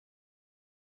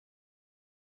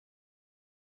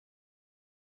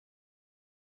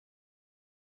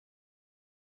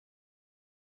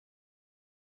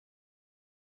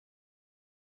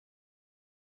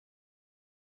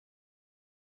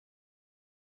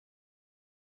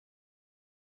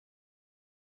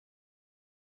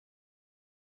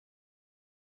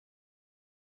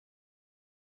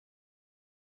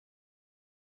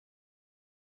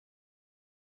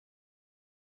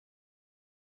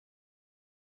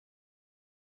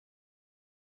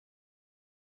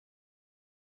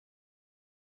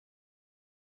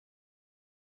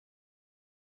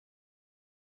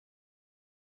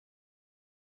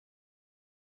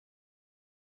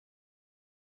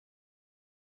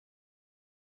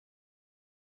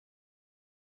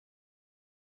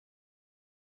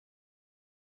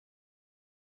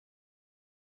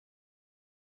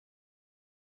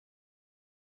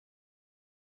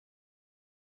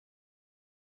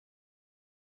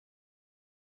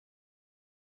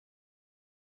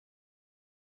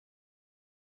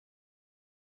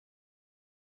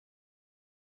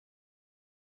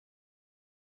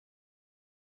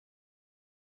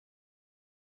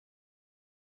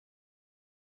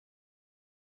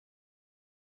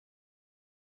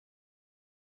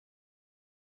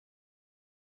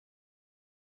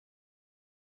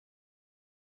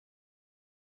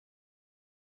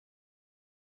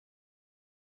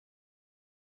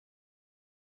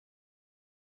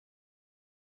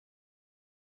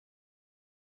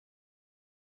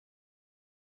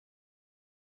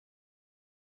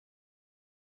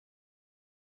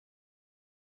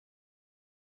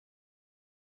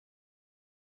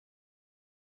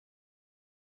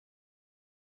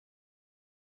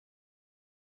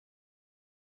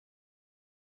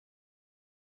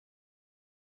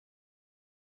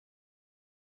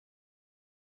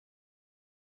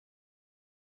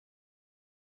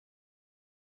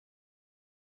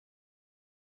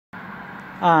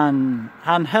And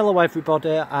hello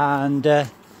everybody, and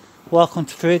welcome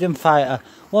to Freedom Fighter.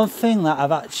 One thing that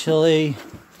I've actually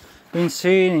been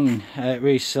seeing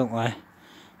recently,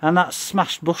 and that's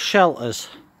smashed bus shelters.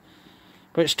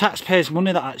 But it's taxpayers'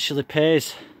 money that actually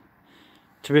pays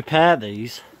to repair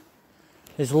these.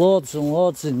 There's loads and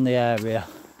loads in the area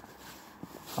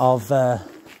of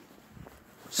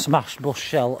smashed bus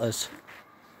shelters.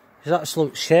 It's an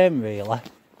absolute shame, really.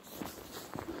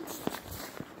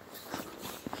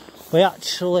 We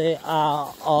actually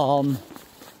are on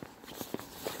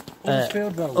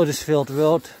Huddersfield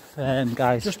Road,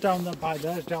 guys. Just down there by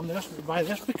there, by the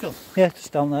hospital. Yeah,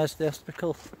 just down there's the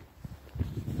hospital.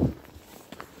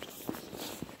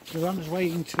 We're on his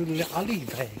way into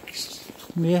Halifax.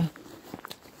 Yeah.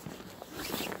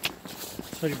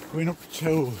 So you're going up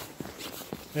to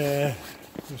A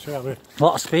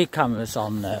lot of speed cameras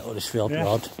on Huddersfield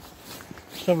Road.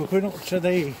 So we're going up to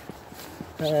the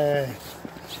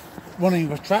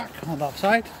running track on that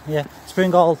side. Yeah,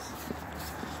 Springall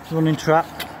running track.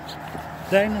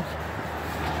 Then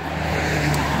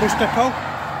Bus Depot.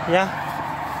 Yeah.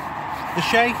 The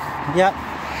Shay. Yeah.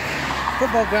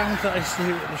 Football ground, that is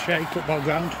the Shay football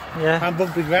ground. Yeah. And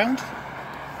rugby ground.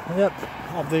 Yep.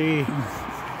 Of the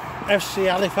FC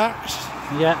Halifax.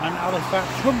 Yeah. And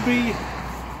Halifax Rugby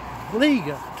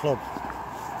League Club.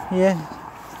 Yeah.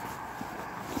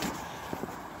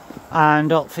 And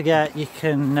don't forget, you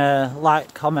can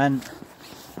like, comment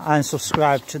and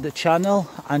subscribe to the channel,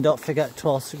 and don't forget to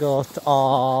also go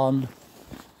on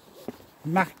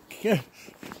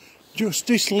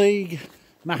Justice League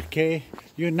Mackey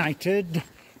United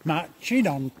Marching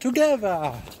On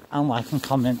Together, and like and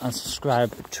comment and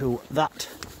subscribe to that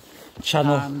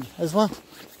channel and as well.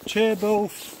 Turbo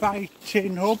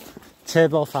Fighting Hub,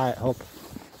 Turbo Fight Hub,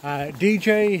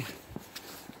 DJ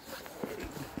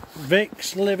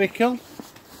Vic's Lyrical,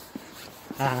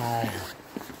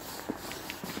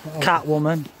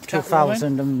 Catwoman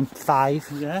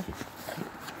 2005. Yeah.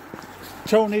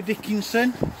 Tony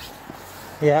Dickinson.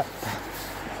 Yep.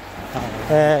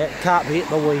 Can't Beat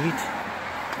the Weed.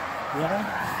 Yeah.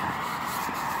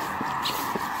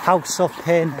 House of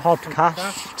Pain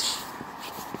podcast.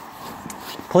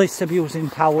 Police Abusing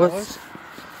Powers.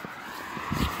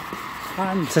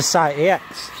 And Society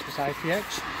X. Society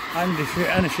X. And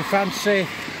if you fancy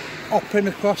hopping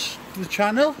across the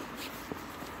channel,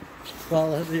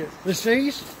 well, the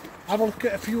seas, have a look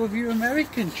at a few of your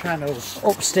American channels.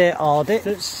 Upstate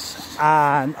Audits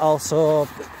and also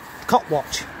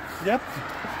Copwatch. Yep.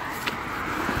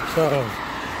 So,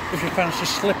 if you fancy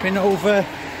slipping over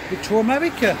to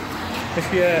America,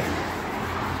 if you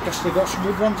guess they've got some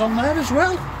good ones on there as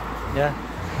well. Yeah.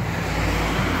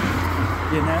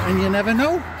 And you never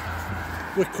know.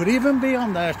 We could even be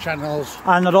on their channels.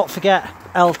 And don't forget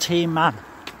LT Man.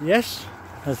 Yes.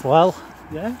 As well.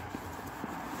 Yeah.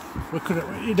 We could.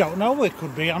 You don't know. We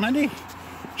could be on any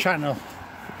channel.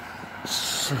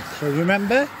 So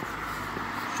remember,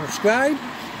 subscribe,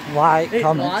 like,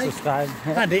 comment, subscribe,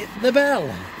 and hit the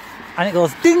bell. And it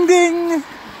goes ding ding.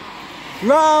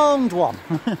 Round one.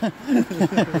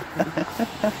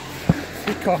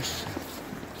 Because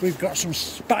we've got some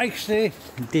spicy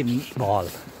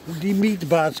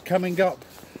meatballs coming up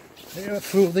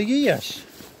through the years.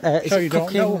 So you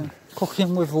don't know.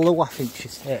 Cooking with Lou, I think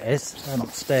it is, if I'm not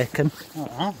mistaken.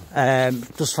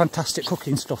 Does fantastic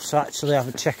cooking stuff, so actually have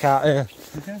a check out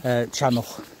her channel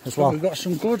as well. We've got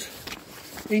some good,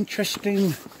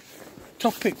 interesting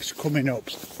topics coming up.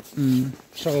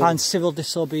 So, and civil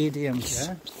disobedience.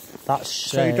 Yeah. That's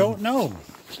so you don't know.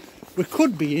 We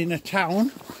could be in a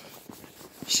town,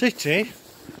 city,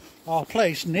 or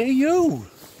place near you.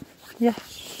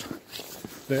 Yes.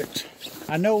 But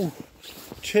I know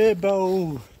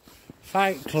Turbo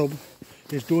Fight Club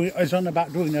is on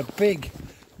about doing a big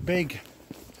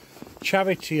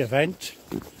charity event,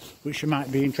 which you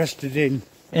might be interested in.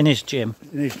 In his gym.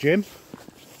 In his gym.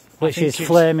 Which is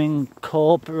Flaming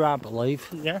Cobra, I believe.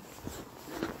 Yeah.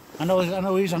 I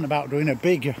know he's on about doing a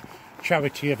big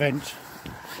charity event.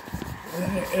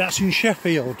 That's in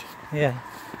Sheffield. Yeah.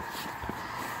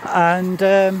 And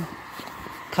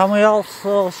can we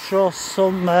also show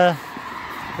some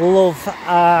love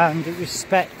and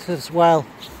respect as well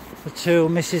to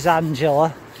Mrs.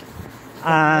 Angela,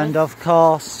 and of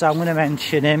course I'm going to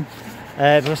mention him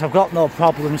because I've got no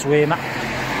problems with him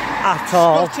at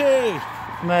all. Scotty!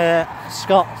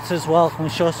 Scott as well. Can we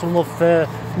show some love for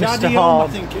Daddy Mr. Horn?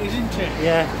 I think it is, isn't it?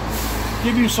 Yeah.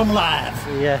 Give him some love.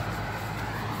 Yeah.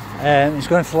 He's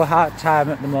going through a hard time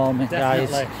at the moment,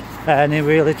 Definitely. guys, and he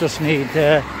really does need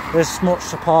as much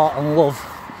support and love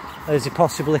as he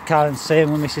possibly can.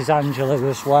 Same with Mrs Angela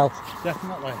as well.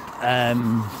 Definitely.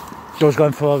 Joe's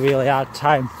going through a really hard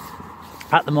time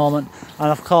at the moment, and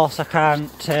of course I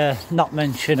can't not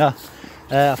mention her.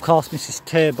 Of course Mrs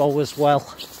Turbo as well,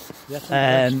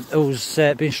 who's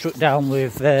been struck down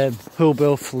with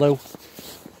hobo flu.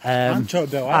 And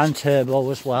Turbo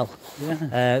as well.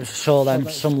 Yeah. Show them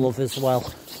some love as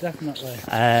well. Definitely.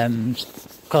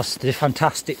 Because they're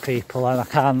fantastic people, and I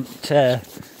can't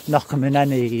knock them in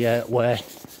any way.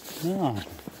 No,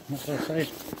 that's what I say.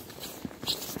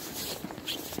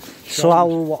 So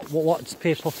what do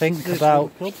people think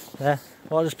about? Yeah.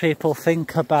 What does people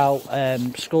think about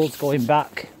schools going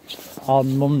back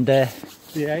on Monday,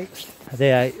 The 8th. the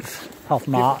 8th of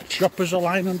March? Drop us a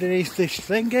line underneath this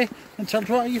thingy and tell us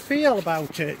what you feel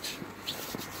about it.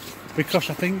 Because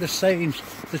I think they're saying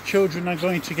the children are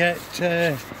going to get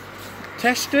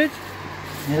tested.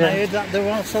 Yeah. And I heard that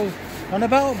they're also on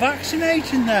about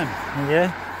vaccinating them.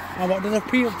 Yeah. And what do the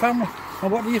people, family,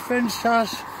 and what do your friends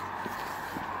has?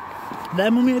 Their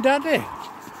mummy and daddy.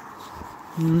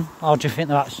 Or do you think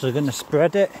they're actually going to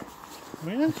spread it?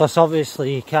 Really? Because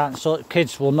obviously you can't, so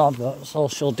kids will not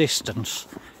social distance.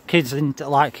 Kids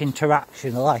like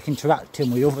interaction, they like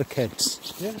interacting with other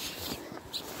kids. Yes.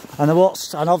 And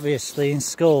obviously in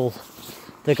school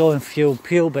they're going through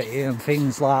puberty and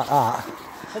things like that.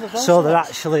 So they're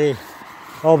actually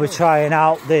be trying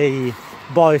out the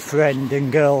boyfriend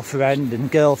and girlfriend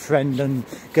and girlfriend and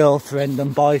girlfriend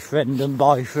and boyfriend and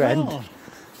boyfriend. Oh.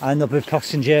 And they'll be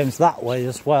passing James that way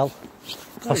as well.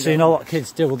 Because you know what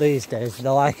kids do these days, they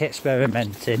like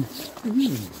experimenting.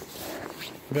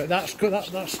 But that's good,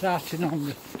 that's starting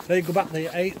on, they go back the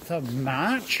 8th of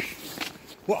March.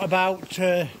 What about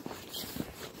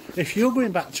if you're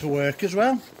going back to work as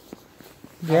well?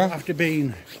 Yeah. After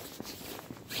being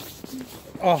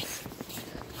off.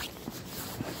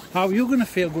 How are you going to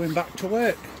feel going back to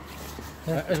work?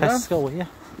 As well? School, yeah.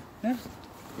 Yeah.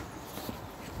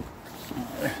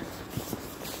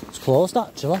 It's closed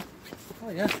actually. Oh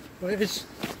yeah, well it is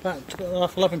about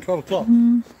 11, 12 o'clock.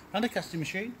 And a casting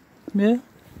machine. Yeah.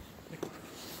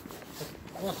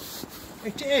 Well,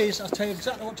 it is, I'll tell you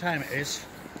exactly what time it is.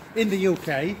 In the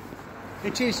UK,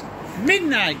 it is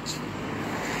midnight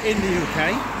in the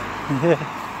UK,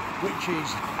 which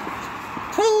is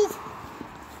 12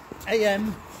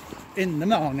 AM in the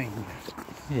morning.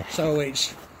 Yeah. So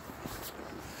it's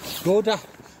good,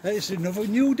 it's another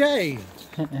new day.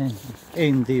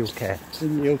 In the UK.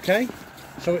 In the UK.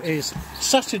 So it is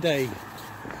Saturday,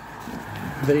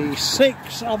 the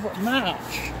 6th of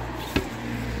March.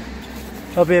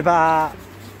 It'll be about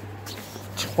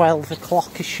 12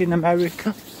 o'clock-ish in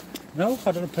America. No,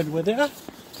 I don't know with it. I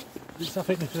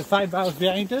think there's 5 hours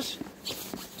behind us.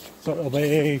 So it'll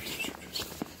be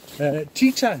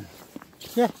tea time.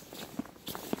 Yeah.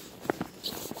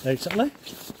 Basically.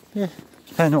 Yeah.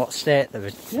 Depending on what state they're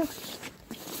in. Yeah.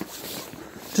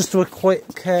 Just do a quick...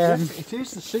 Yes, it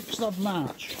is the 6th of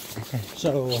March. Okay.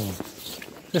 So...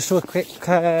 Just do a quick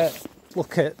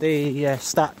look at the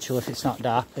statue if it's not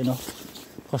dark enough.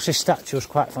 Because this statue is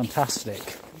quite fantastic.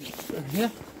 Yeah.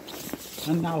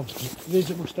 And now, there's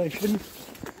a bus station.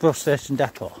 Bus station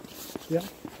depot. Yeah.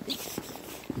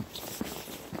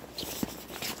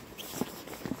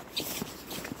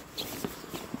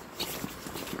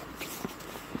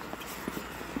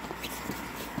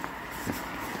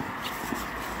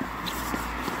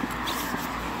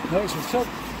 No, it's a top.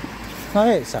 Oh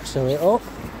yeah, it's actually lit up.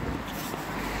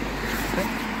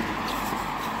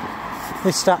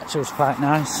 This statue is quite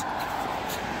nice.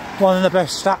 One of the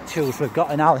best statues we've got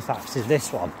in Halifax is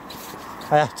this one.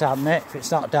 I have to admit, if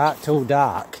it's not dark, too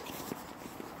dark.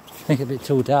 I think it'd be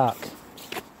too dark.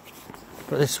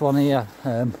 But this one here,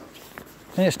 I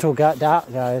think it's too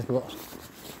dark guys, but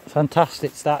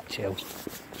fantastic statue.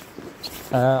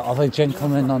 Of a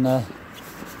gentleman on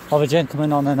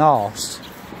an horse.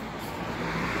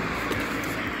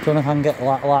 Don't know if I can get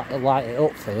light it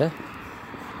up for you.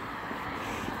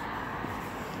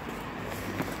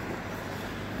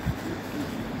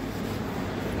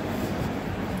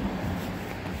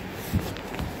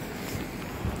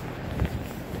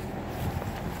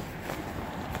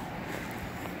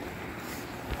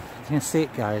 You can see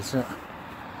it, guys.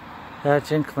 A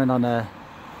gentleman on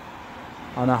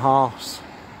a horse.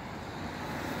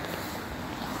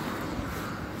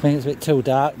 I think it's a bit too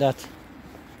dark, Dad.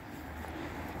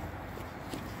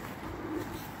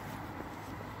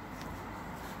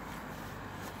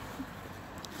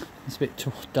 It's a bit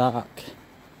too dark.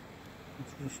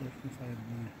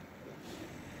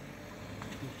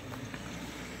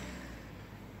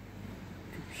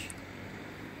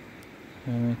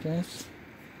 There it is.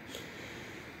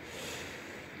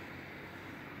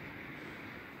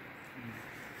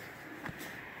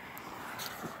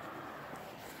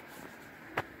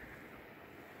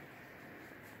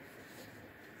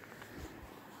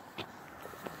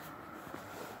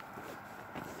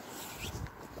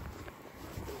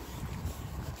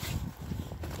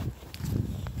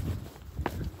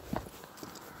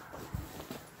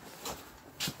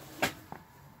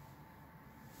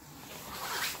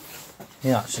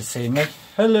 You actually see me.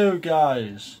 Hello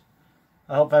guys.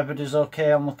 I hope everybody's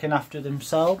okay and looking after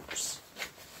themselves.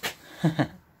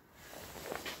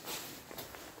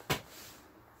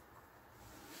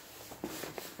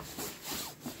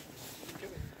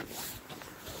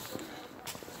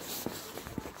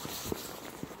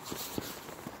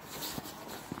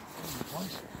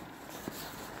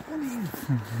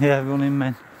 Yeah, running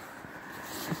men.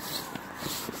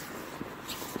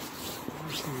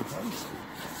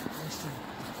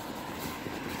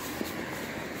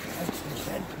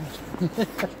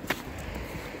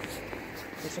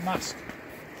 It's a mask.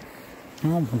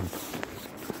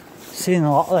 Seen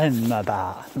a lot of them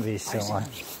about recently.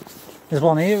 There's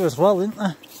one here as well, isn't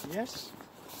there? Yes.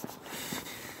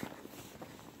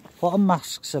 What are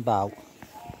masks about?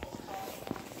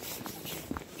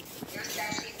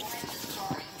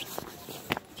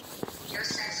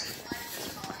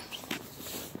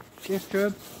 Yes,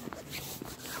 Jim.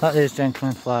 That is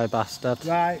gentleman fly bastard.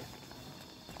 Right.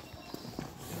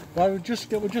 Well, we're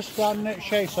just running at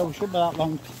shade, so we shouldn't be that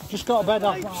long. Just got to bed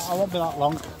off. I won't be that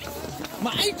long.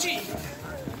 Mighty.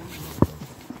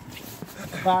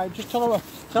 Right, just tell him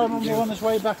we're on his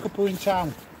way back up in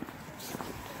town.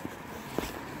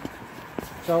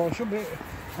 So it shouldn't be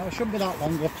that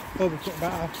long. Probably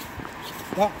about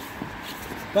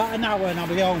an hour and I'll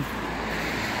be home.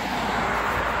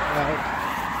 Right.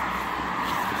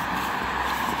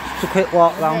 Just a quick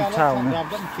walk round town.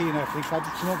 I've got my key and everything, so I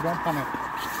just come up, don't panic.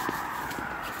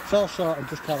 It's all sorted,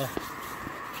 just tell her.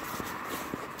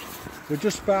 We're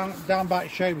just down back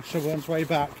shade with someone's way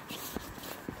back.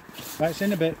 Right, it's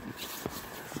in a bit.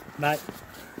 Right.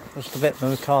 Just a bit of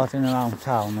recording around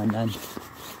town and then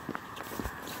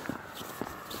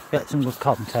get some good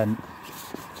content.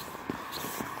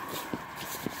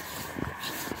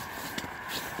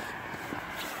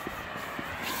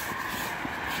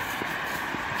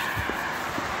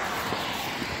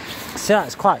 See,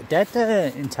 it's quite dead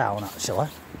in town actually,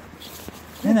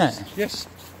 isn't it? Yes.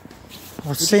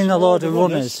 I've seen a load of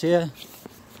runners, yeah.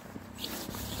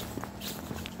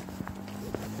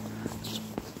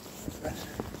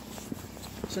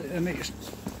 So, and it's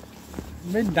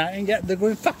midnight and they're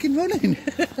going fucking running.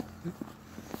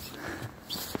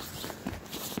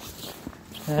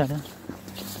 Yeah.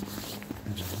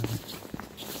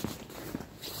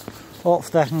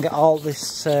 Hopefully I can get all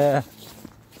this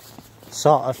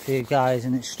sort of for you guys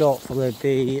and it should hopefully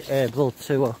be able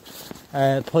to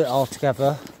put it all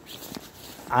together,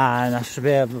 and I should be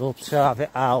able to have it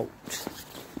out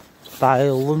by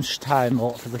lunchtime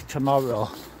hopefully tomorrow,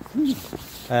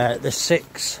 the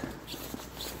 6th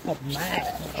of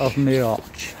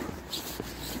March.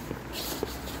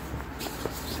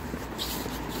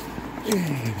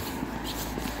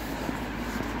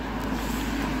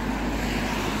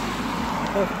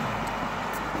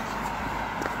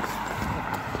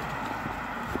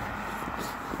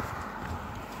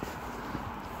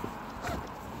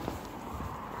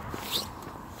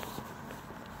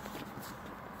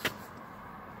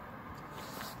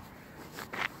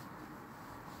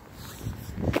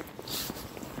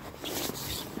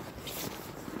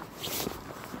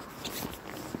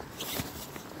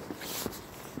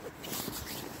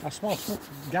 I smell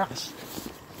gas.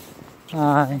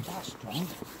 Aye. That's strong.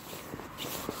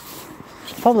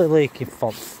 Probably leaking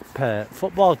from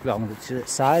football ground which is at the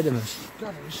side of us.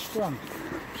 God, it's strong.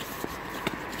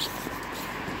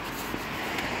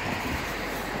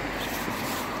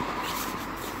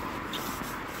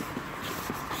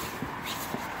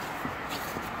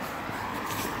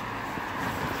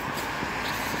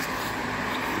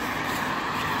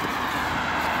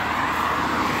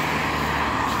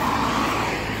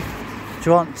 Do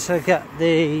you want to get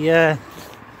the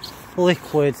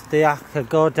liquid, the acca,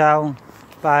 go down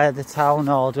by the town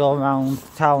or go around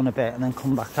town a bit and then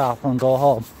come back up and go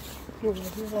home? You've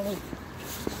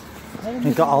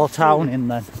got all town in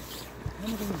then.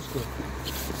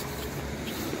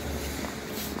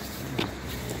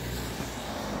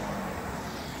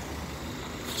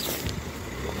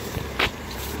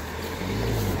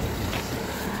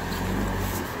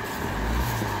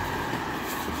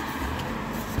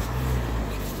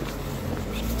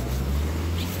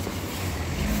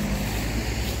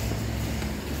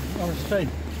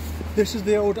 This is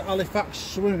the old Halifax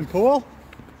swimming pool,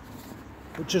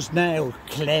 which is now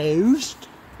closed.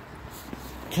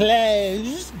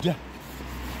 Closed.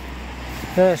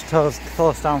 First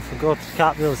closed down for good.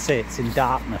 Can't really see, it's in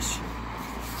darkness.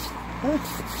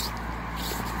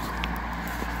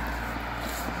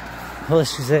 Well,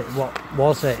 this is it. What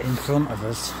was it in front of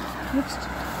us?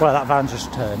 Well, that van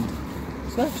just turned.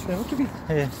 So, what do you mean?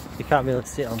 Yeah, you can't really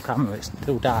see it on camera. It's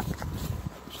too dark.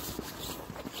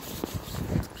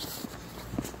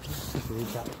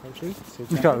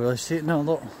 You can't really see it, no,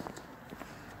 look.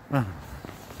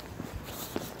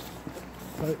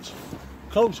 So it's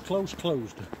closed.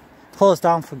 Closed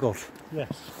down for good. Yes.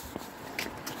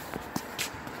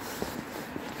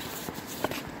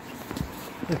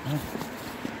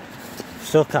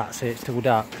 Still can't see it, it's too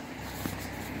dark.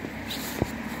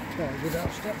 Yeah,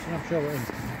 without steps, and I'm sure it is.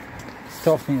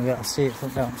 Don't think you'll be able to see it from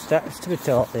downstairs, to be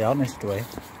totally honest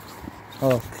with you.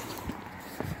 Look.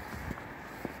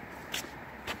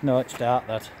 No, it's dark,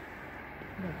 that.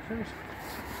 No, seriously.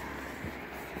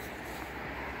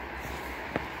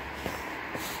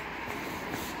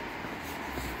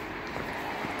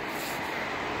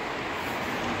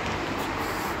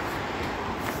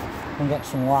 Can get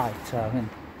some light, I mean.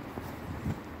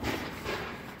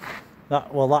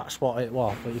 Well, that's what it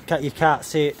was, but you can't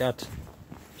see it, Dad.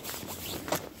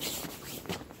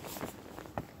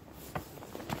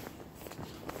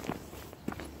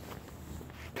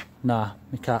 Nah,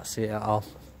 you can't see it at all.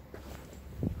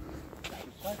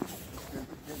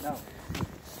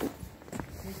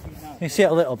 You see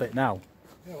it a little bit now.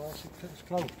 Yeah, well, it's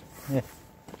closed. Yeah.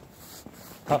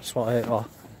 That's what it was.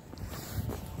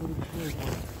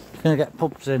 Gonna get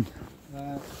pubs in.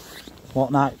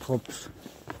 What nightclubs?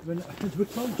 We're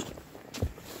closed.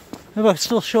 Yeah, but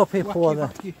still show people what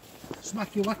they're.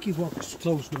 Smacky wacky walks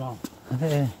closed them all.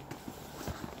 Yeah.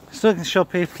 Still can show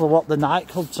people what the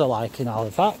nightclubs are like in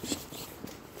Halifax.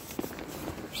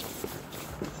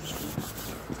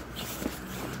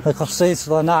 Because these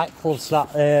are the nightclubs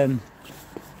that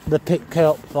they pick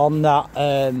up on that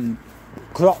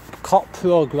cop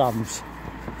programmes.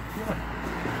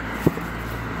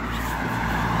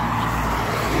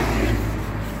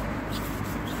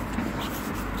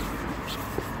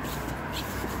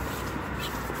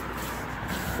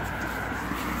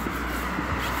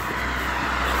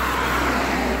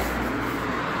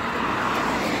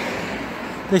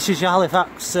 This is your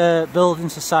Halifax Building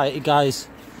Society, guys.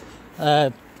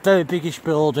 Very biggish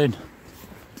building.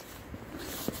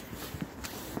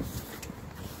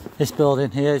 This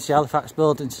building here is the Halifax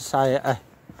Building Society.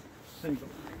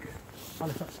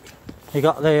 You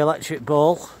got the electric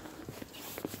bowl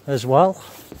as well.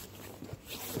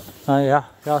 Oh yeah,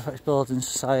 the Halifax Building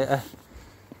Society.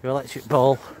 Your electric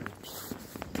bowl.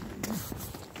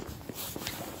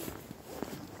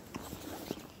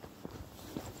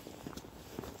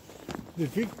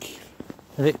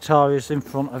 The Victoria's in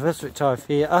front of us, Victoria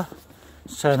Theatre.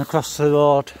 Let's turn across the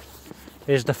road.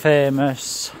 Is the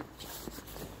famous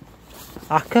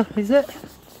Acca, is it?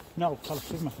 No,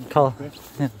 Coliseum, I think.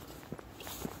 Yeah.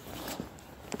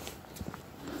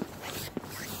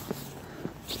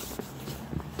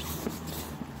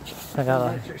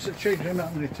 It's changed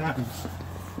that many times.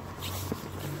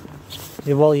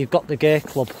 Yeah, well, you've got the gay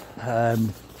club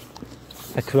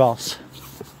across.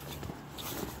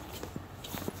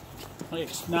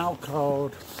 It's now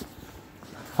called...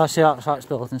 That's the Halifax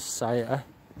Building Society.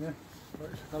 Yeah,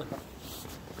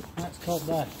 that's called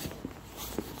there.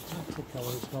 That's the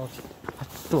colour it's called.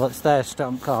 Well, it's there,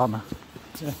 Stone Corner.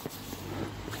 Yeah.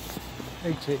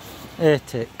 ATIC.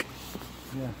 ATIC.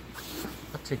 Yeah.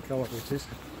 ATIC, what it is.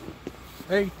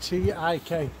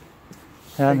 ATIK.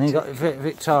 Yeah, and you got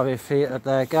Victoria Theatre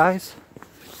there, guys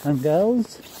and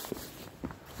girls.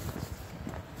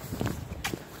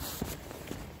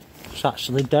 It's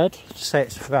actually dead. Just say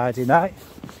it's a Friday night.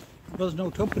 There's no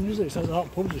company, is it? It says the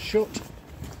pubs are shut.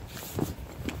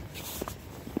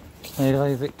 There you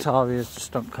go, Victoria's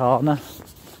just on corner.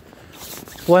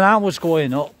 When I was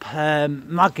growing up,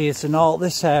 Maggie's and all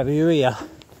this area here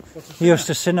used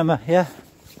to cinema, yeah.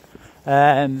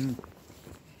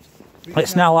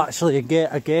 It's now actually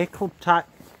a gay club type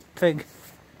thing.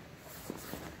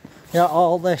 Yeah,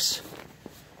 all this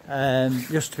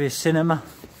used to be a cinema.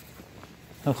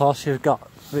 Of course, you've got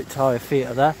Victoria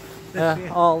Theatre there.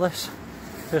 Yeah, all this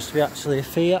used to be actually a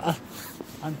theatre.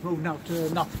 And moved now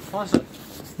to North Plaza.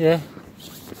 Yeah.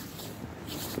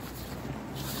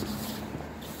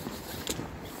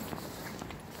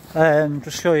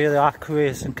 Just show you our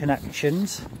careers and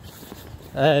connections.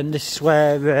 This is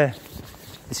where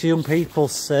it's a young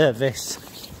people's service,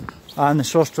 and they're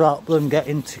supposed to help them get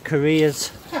into careers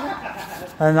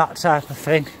and that type of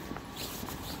thing.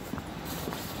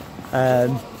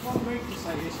 Yeah.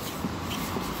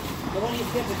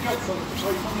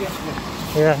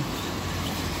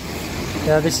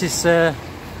 Yeah, this is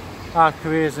our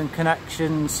careers and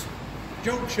connections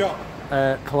Joke shop.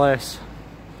 place,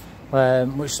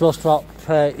 which is supposed to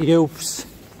help youths.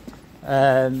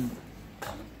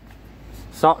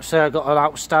 So actually I got an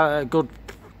outstanding good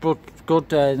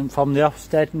from the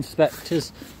Ofsted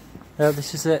inspectors.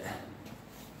 This is it.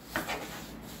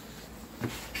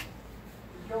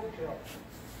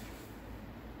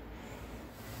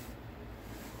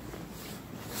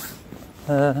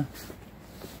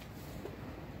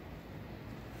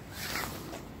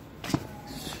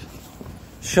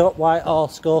 Short white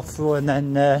horse go through, and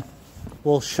then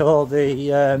we'll show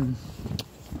the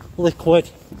liquid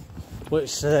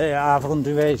which they have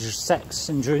underage sex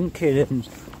and drinking and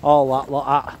all that like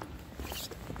that.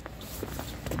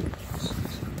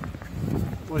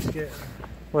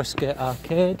 Westgate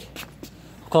Arcade.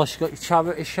 Of course, you've got your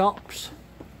charity shops,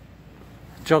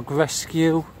 Jog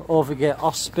Rescue, Overgate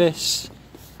Hospice,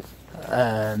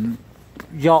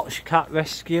 Yorkshire Cat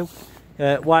Rescue,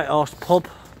 White Horse Pub,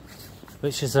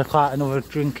 which is quite another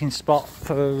drinking spot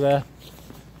for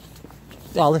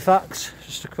Halifax,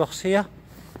 just across here.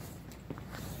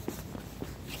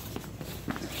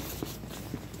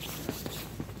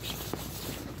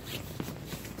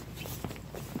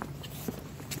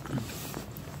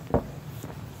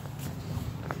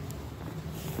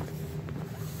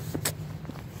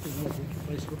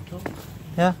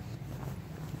 Yeah.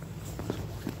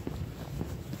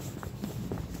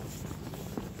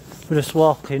 We're just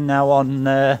walking now on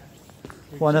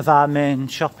one of our main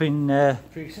shopping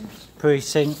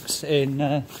precincts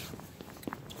in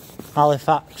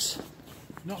Halifax.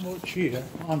 Not much here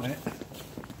on it.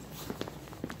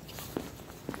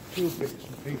 Few bits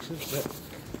and pieces,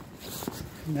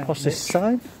 but what's this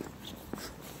sign?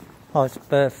 Oh, it's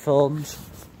Bird Phones.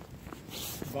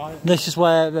 This is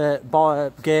where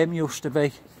the game used to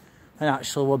be, and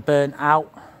actually were burnt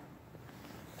out.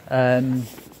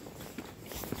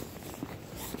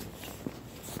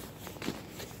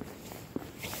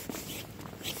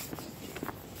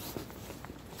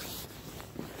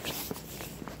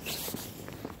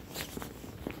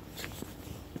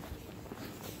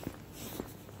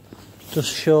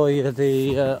 Just show you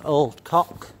the old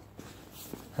cock,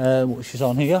 which is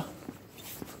on here.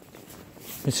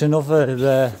 It's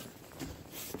another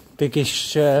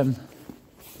biggish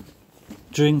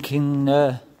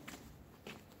drinking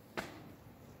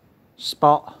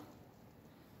spot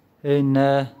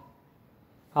in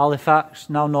Halifax,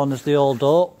 now known as the Old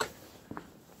Oak.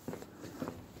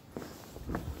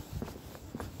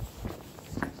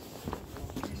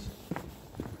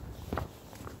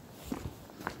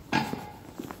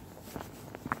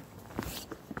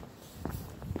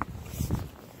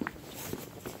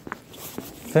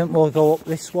 I think we'll go up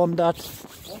this one, Dad. I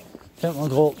think we'll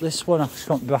go up this one. I just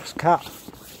want Brass Cat.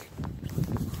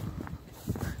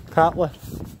 Can't we?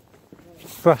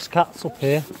 Brass Cat's up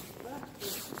here.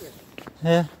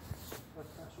 Yeah.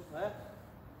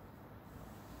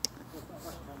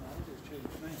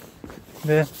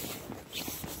 Yeah.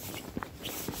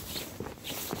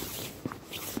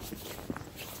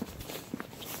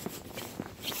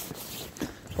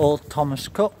 Old Thomas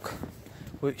Cook,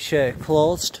 which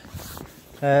closed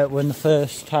when the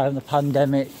first time the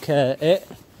pandemic hit.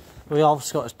 We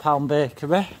also got his Pound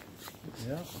Bakery.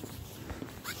 Yeah.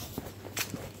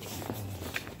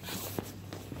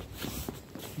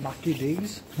 Mackie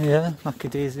D's. Yeah, Mackie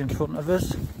D's in front of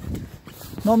us.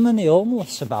 Not many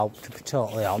homeless about, to be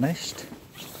totally honest.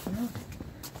 Yeah.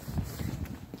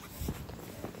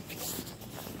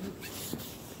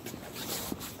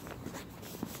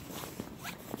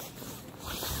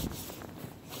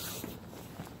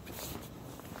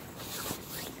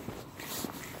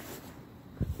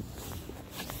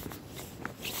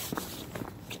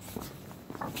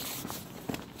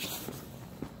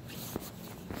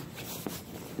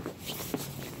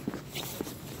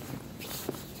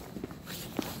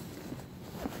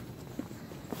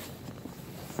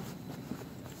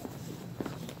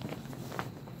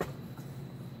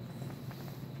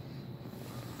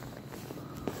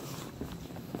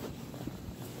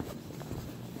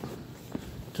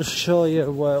 Just show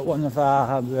you one of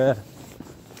our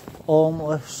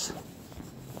homeless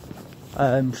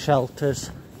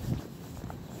shelters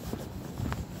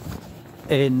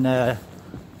in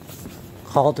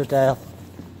Calderdale.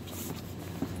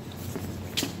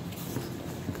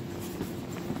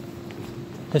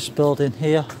 This building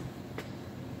here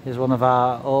is one of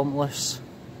our homeless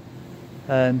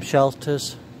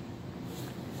shelters.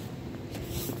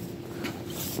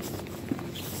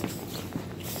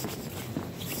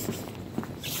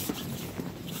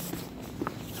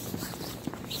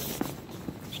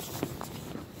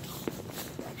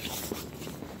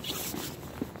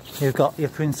 You've got your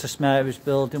Princess Mary's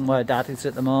building where Dad is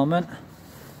at the moment.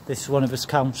 This is one of his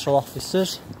council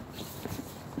officers.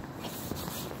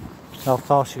 Now, of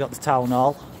course, you've got the town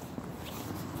hall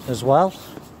as well.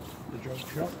 The drug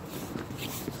shop.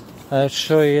 I'll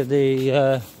show you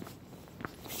the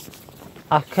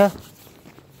Acca.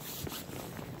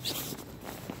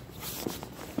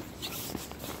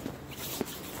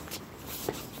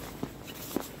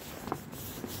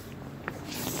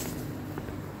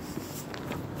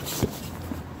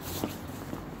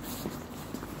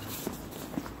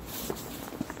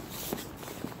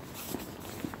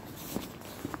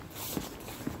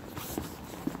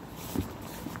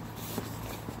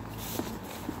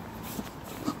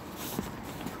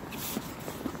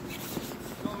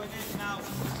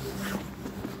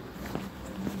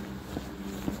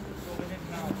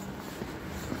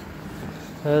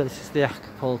 This is the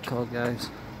Acapulco, guys.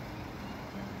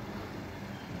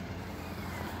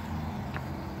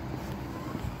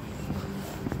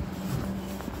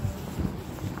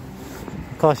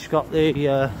 Of course, you've got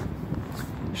the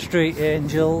street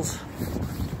angels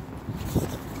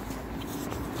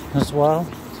as well.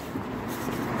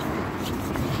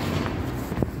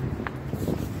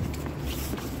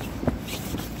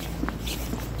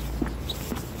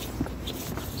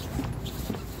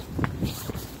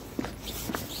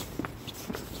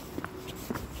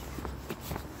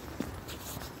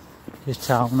 Your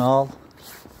town hall.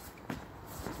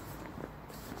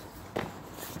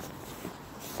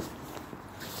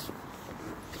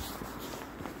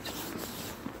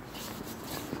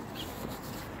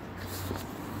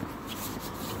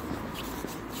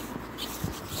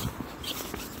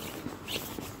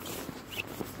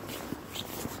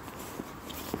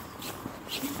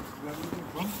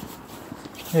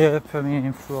 Yeah, Premier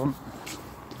in front.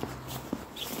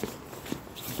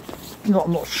 Not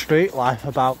much street life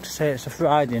about to say it's a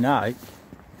Friday night.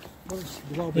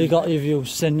 Well, You got your view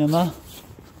cinema. Well,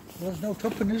 there's no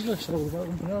tuppence, is there? So we've got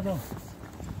something else on.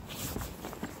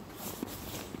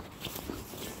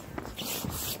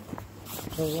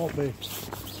 So it won't be.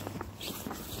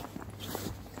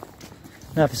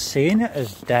 Never seen it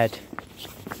as dead.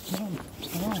 No.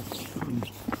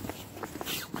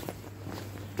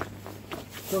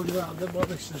 Told you about what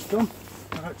this has done.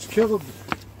 It's killed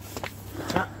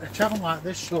a town like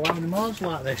this, so how many miles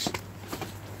like this?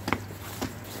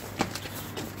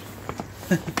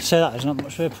 Say that there's not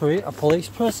much of a police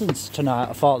presence tonight.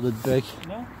 I thought there'd be.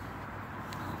 No.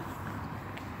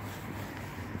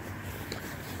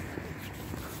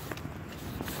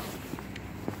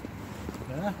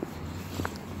 Yeah.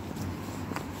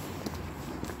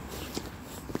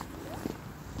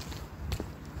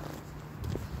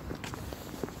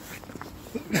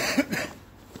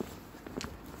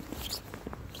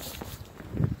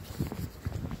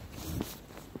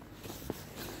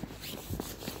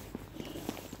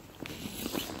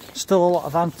 Still a lot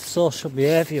of antisocial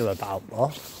behaviour about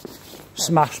though.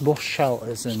 Smashed bus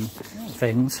shelters and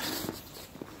things.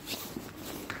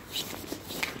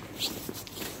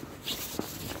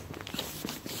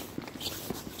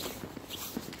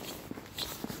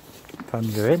 From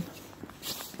you're in.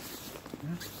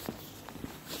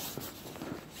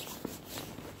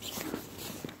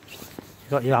 You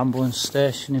got your ambulance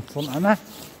station in front of me.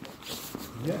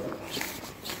 Yeah.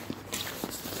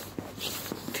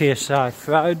 TSI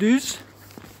Fridays.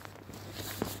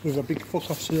 There's a big fuck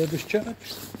off service church.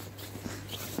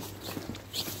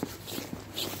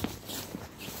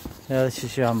 Yeah, this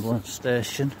is your ambulance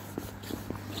station.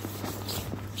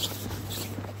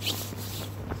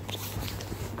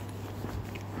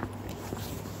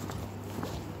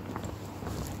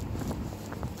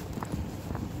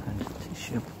 And a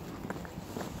tissue.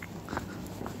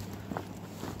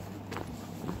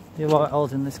 You like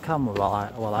holding this camera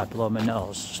while I blow my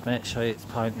nose? Just make sure it's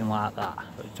pointing like that,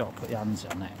 but you don't put your hands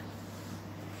on it.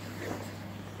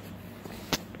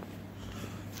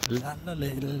 La la la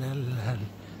la la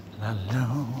la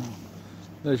la.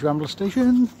 There's your ambulance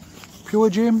station, Pure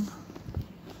Gym,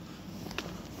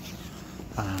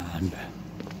 and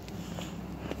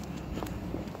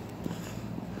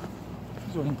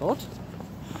It's doing good.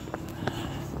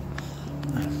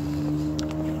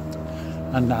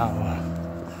 and now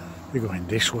we're going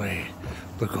this way.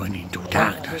 We're going into A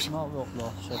darkness, bit more up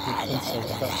though, so if you can see,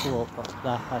 you've got to up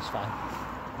there, that's fine.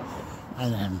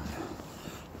 and then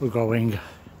we're going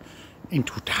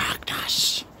into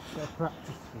darkness. Bit of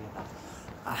practice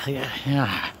here.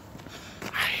 Yeah.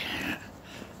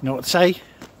 Know what to say?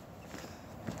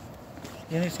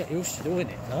 You need to get used to doing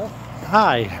it though.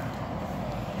 Hi.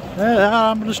 There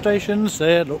are ambulance stations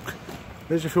there, look.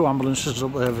 There's a few ambulances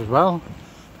up there as well.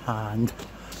 And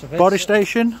So body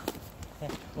station.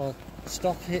 Well,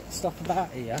 stop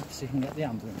about here so you can get the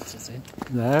ambulances in.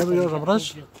 There we go,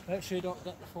 ambulance. Make sure you don't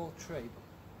get the full tree.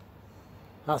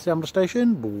 That's the ambulance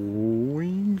station.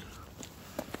 Boing.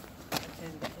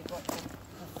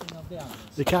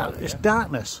 You can't, it's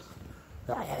darkness.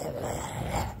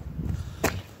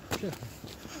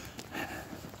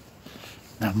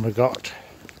 And we got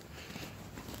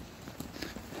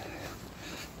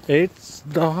it's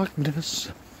darkness,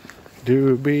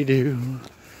 dooby doo,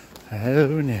 oh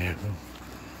no.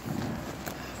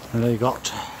 And they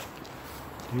got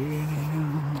dooby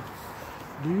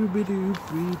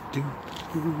dooby doo,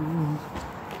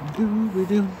 dooby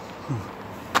doo.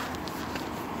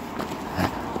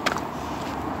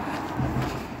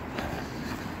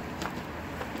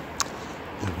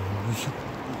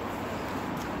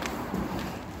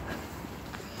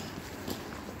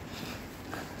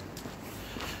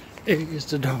 is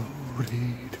the do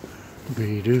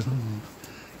be do.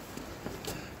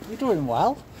 You're doing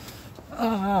well.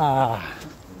 Ah,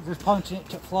 Just pointing it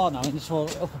to the floor now and just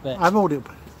hold it up a bit. I've hold it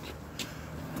up.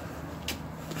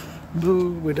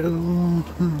 Boo we do. Hold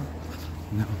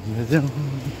it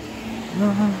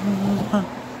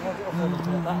up a little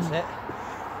bit, that's it.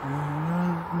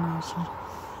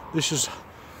 This is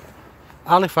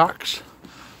Halifax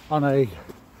on a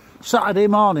Saturday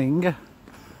morning.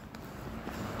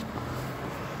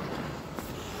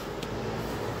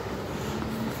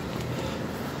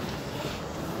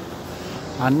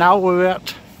 And now we're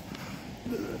at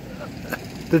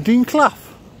the Dean Clough.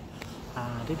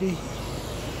 If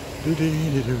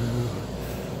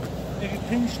you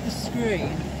pinch the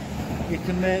screen, you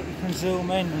can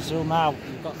zoom in and zoom out.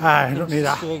 You've got I don't need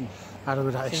that. Screen. I don't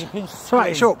know what that So you pinch the is. Right,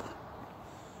 it's screen. up.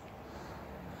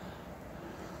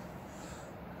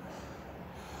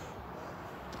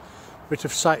 Bit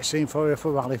of sightseeing for you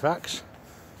from Halifax.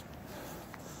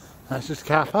 That's just the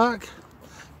car park.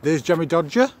 There's Jimmy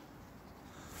Dodger.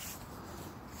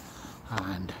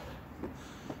 And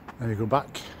then you go back.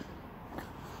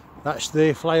 That's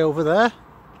the flyover there.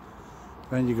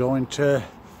 Then you go into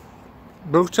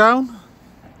Brewtown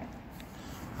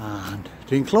and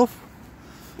Dean Clough.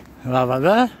 You'll have that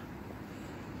there.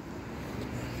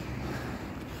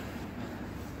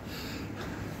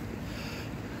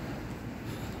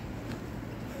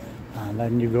 And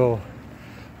then you go,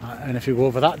 and if you go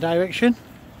over that direction,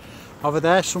 over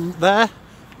there, there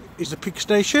is the pig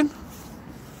station,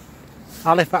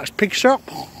 Halifax pig shop.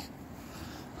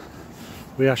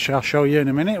 We shall show you in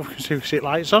a minute. We can see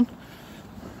lights on.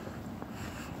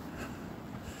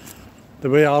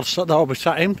 They'll be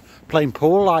sat in playing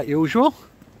pool like usual.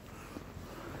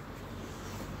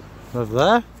 Over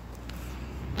there.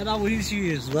 And how easy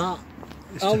is that?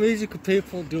 How easy could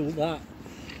people do that?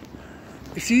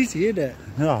 It's easy, isn't it?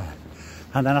 Yeah.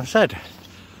 And then I said,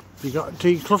 you got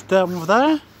Dean Clough down over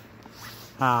there,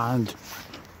 and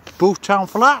Brewtown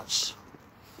Flats,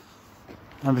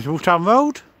 and the Brewtown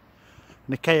Road,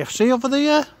 and the KFC over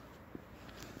there.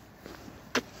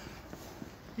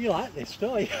 You like this,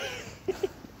 don't you?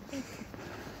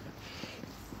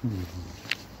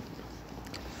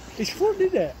 It's fun,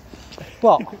 isn't it?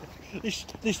 What?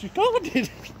 This recorded.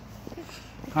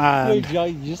 You're And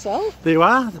enjoying yourself. there you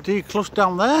are, the Dean Clough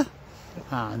down there,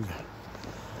 and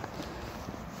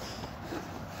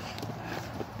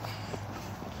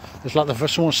it's like the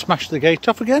first someone smashed the gate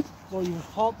off again. Well, you've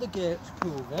held the gate to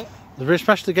prove it. They've really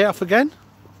smashed the gate off again.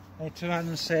 They turn around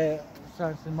and say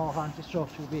something more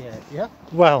antisocial behaviour.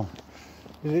 Well,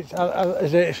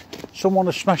 is it someone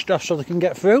has smashed off so they can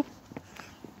get through?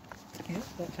 Yeah,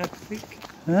 that type of thing.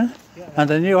 Yeah. Yeah. And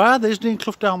then you are, there's Dean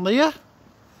Clough down there.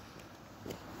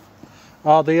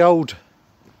 Or the old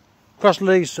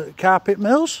Crossleys carpet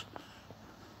mills.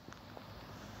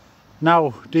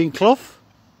 Now Dean Clough.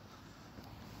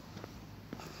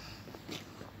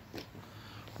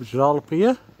 Which is all up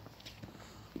here.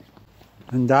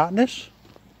 In darkness.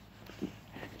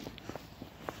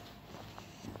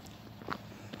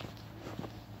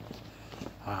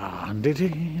 And there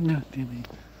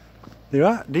you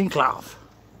are, Dean Clough.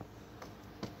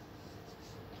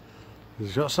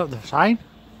 There's got the sign.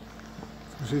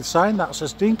 You see the sign that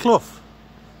says Dean Clough.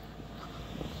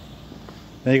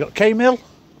 Then you got K Mill.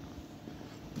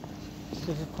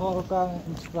 So if you pour down it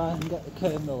and try and get the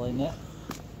kernel in it,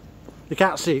 You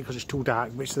can't see it because it's too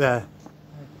dark, but it's there.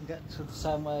 you can get to the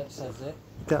same way it says it.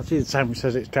 You can't see the sign which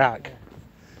says it's dark.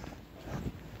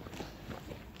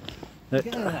 Get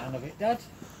the hang of it, Dad.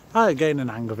 I'm getting an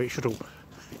hang of it, shut up.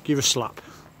 Give a slap.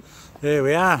 There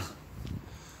we are.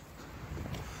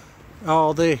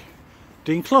 Oh, the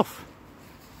Dean Clough.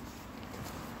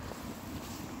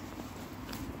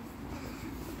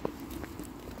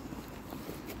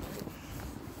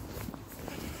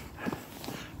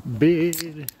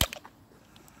 Bid.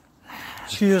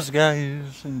 Cheers,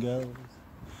 guys and girls.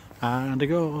 And a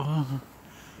go.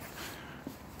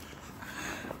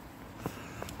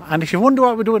 And if you wonder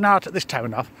what we're doing out at this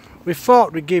town off, we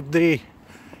thought we'd give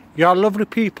your lovely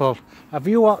people a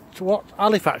view what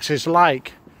Halifax is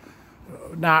like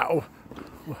now.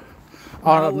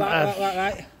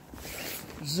 Right.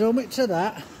 Zoom it to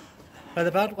that, where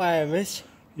the bad wire is,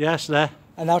 Yes, there.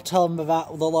 and I'll tell them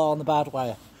about the law on the bad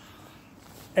wire.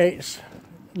 It's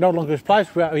no longer applies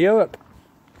throughout Europe.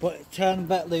 But it turned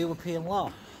back the European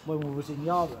law when we was in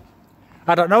Europe.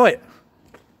 I don't know it.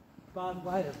 Bad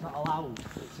wire is not allowed.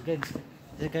 It's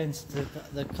against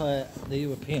the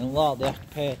European law. They have to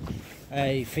pay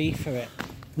a fee for it.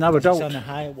 No, we It's on don't. a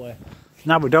highway.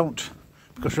 No, we don't.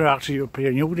 Because we're out of the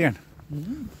European Union.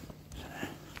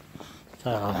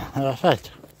 So, as I said,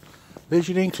 there's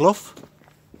your Dean Clough.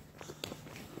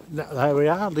 There we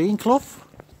are, Dean Clough.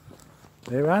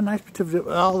 There we are, nice bit of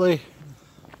all the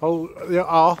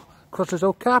because there's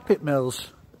old carpet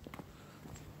mills.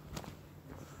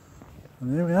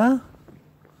 And there we are.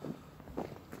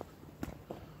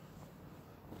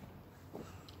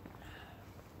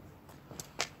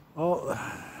 Oh,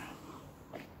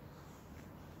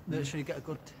 make sure you get a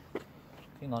good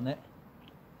thing on it.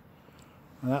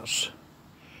 And that's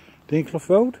Dean Clough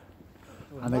Road.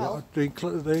 And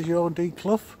there's your own Dean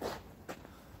Clough.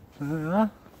 There we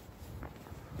are.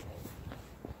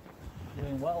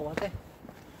 Doing well, Eddie.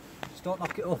 Just don't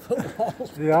knock it off at the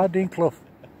walls. There you are, Dean Clough.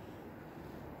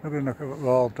 I'm going to knock it off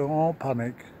the wall, don't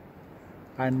panic.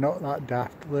 I'm not that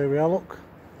daft. There we are, look.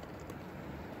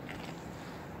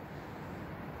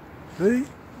 See?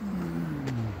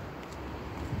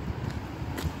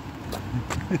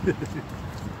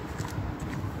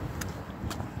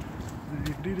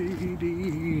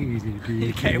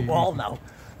 You're getting wall now.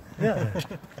 Yeah.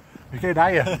 We're getting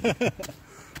higher.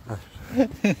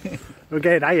 We're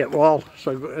getting higher at wall.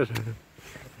 So, as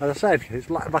I said, it's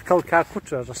like my cold car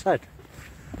cutter, as I said.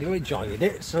 You're enjoying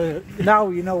it, so Now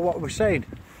you know what we're saying.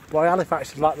 Why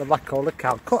Halifax is like the black coal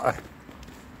car cutter.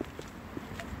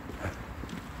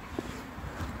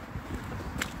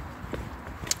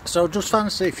 So just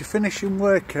fancy if you're finishing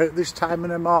work at this time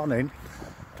in the morning,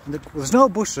 and there's no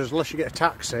buses unless you get a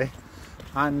taxi,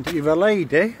 and you're a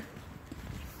lady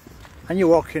and you're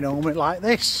walking home like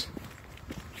this.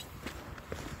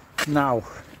 Now,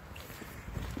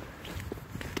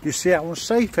 you see how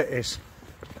unsafe it is,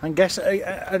 and guess,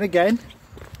 and again,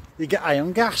 you get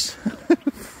iron gas.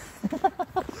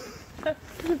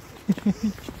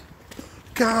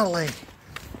 Golly,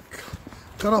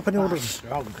 got up and orders.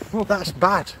 That's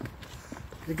bad.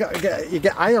 You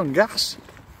get iron gas.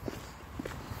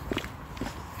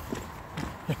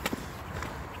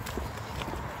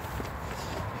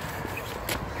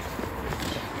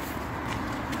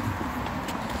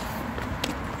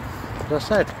 As I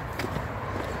said.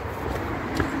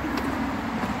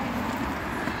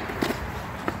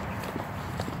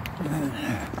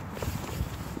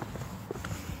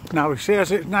 Now we see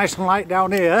as it's nice and light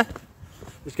down here,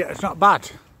 it's not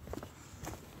bad.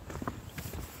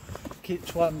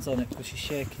 keep your hands on it because you're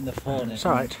shaking the phone. It's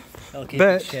alright. It'll keep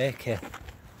it shaky.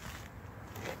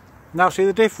 Now see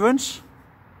the difference?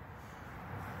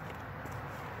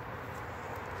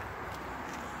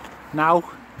 Now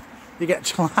you get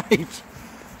to light.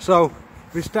 So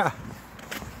we start,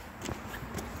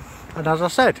 and as I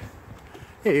said,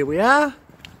 here we are,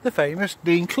 the famous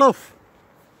Dean Clough.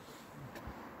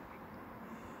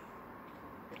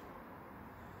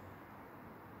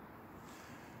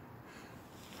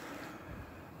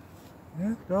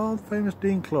 Yeah, all the famous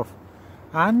Dean Clough.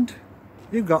 And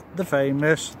you've got the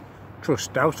famous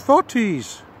Trust House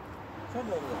 40s.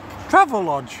 Travel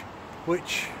Lodge.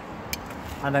 Which,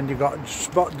 and then you've got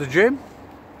Spot the Gym.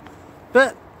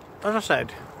 But, as I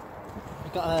said,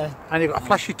 and you've got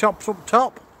flashy tops up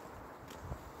top.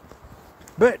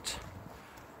 But,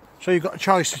 so you've got a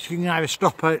choice that you can either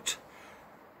stop at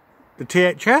the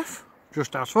THF,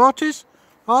 Trust House 40s,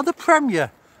 or the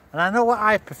Premier. And I know what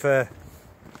I prefer.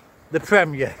 The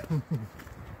Premier.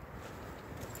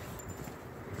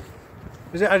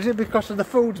 Is it because of the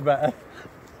food's better?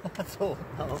 I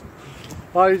don't know.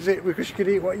 Or is it because you can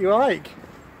eat what you like?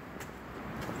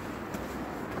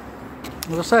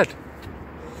 As I said.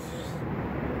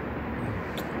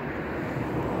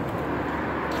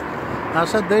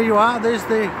 There you are, there's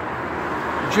the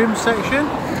gym section.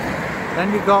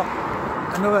 Then you've got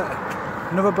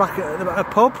another black a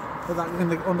pub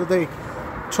under the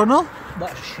tunnel.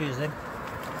 That's choosing.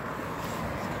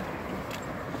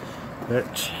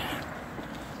 But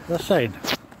that's saying.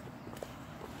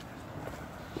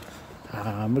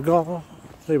 And we go.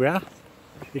 There we are.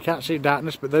 You can't see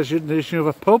darkness, but there's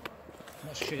another pub.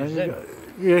 That's choosing.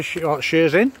 Yeah,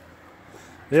 shares in.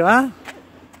 There you are.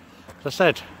 As I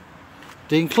said,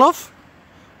 Dean Clough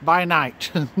by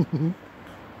night.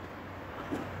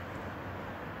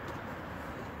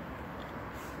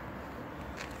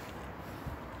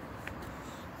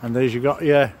 And there's you got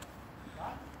your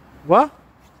what?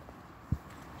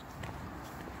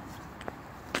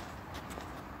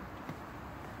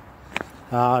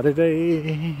 Can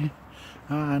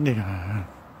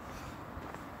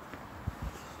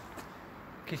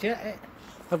you get it?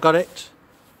 I've got it.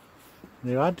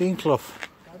 There you are, Dean Clough.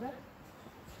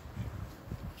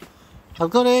 I've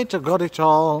got it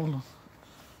all.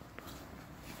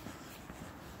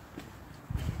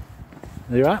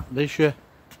 There you are, there's your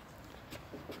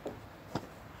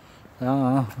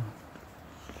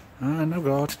And I've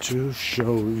got to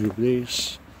show you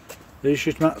this. These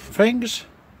is my things,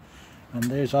 and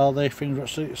there's all the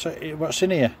things what's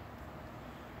in here.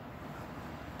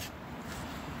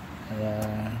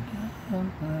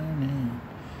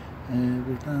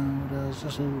 Every cloud has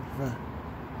a silver.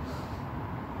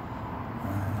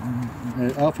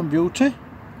 Health and beauty,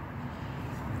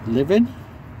 living.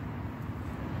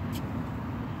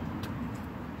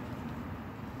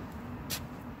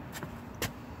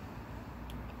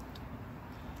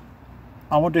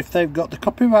 I wonder if they've got the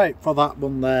copyright for that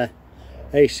one there,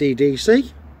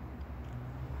 AC/DC,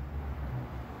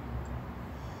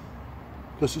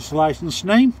 because it's a licensed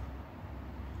name.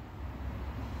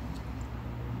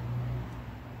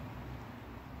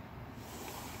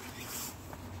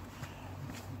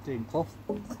 Tinkle.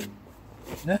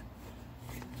 Yeah.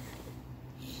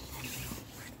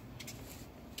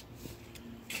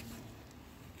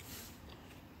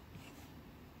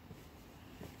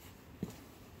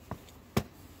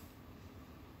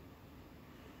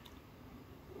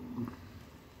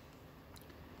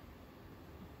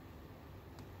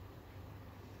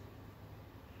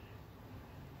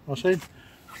 What's in?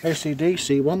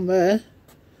 AC/DC one there.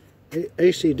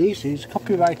 AC/DC's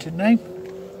copyrighted name,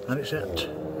 and it's at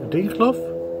Clough.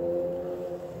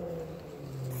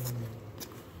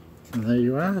 And there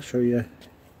you are. I'll show you.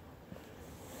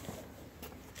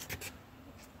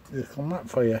 Here's come that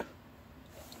for you.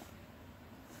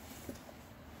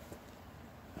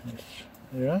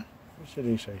 There you are. What's the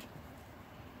DC?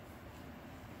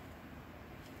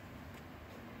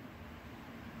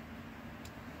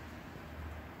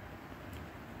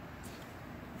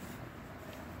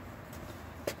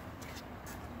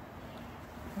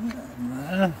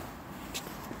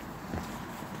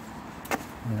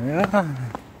 There we are.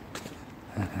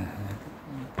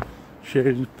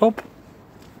 Shane's pub.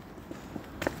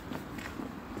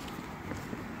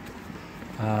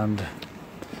 And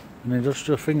an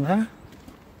industrial thing there.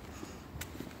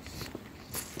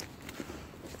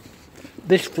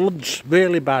 This floods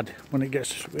really bad when it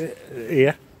gets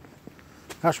here.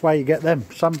 That's why you get them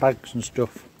sandbags and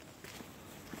stuff.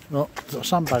 No,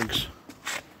 sandbags.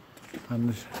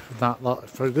 And that lot,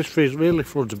 this freeze really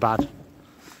floods bad,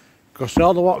 because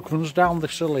all the water comes down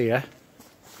this hill here,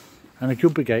 and the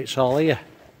Cupid gate's all here.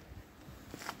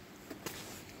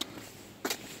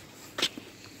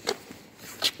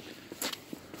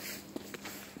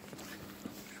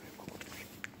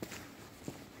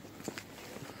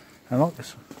 And look,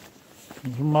 there's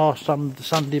some more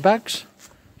sandy bags,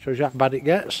 shows you how bad it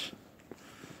gets.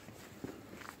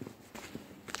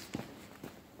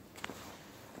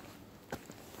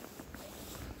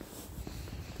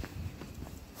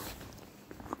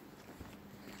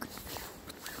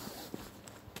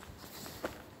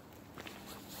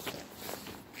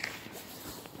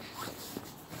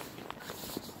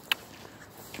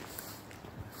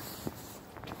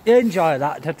 You enjoy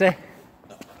that, did you?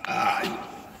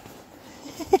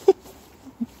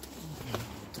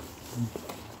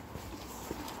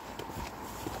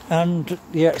 And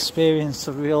the experience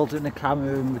of holding a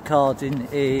camera and recording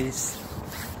is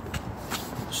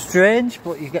strange,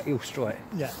 but you get used to it.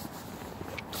 Yeah.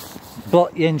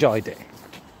 But you enjoyed it.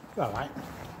 Alright.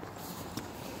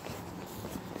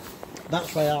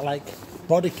 That's why I like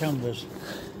body cameras.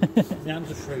 My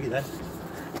hands are free then.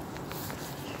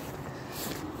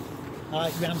 I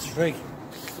like my hands free.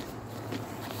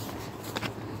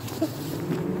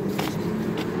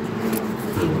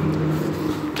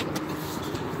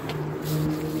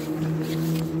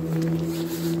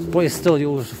 But you still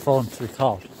use the phone to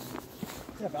record.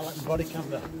 Yeah, but I like the body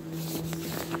camera.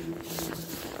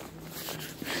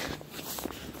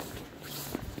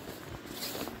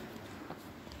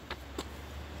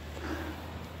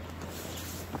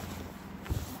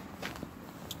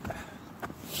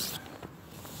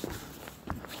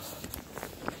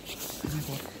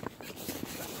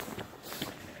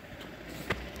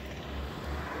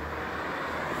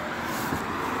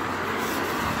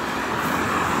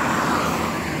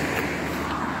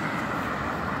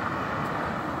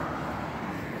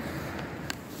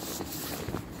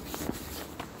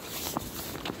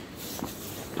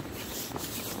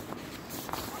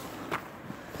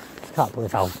 Can't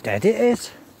believe how dead it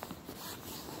is.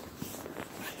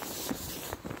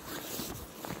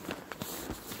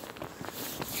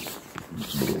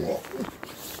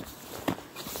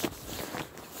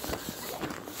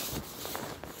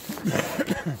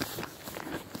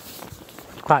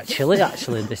 Quite chilly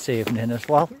actually this evening as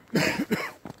well.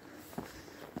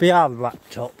 We are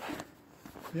wrapped up.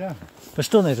 Yeah. We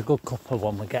still need a good cuppa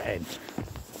when we get in.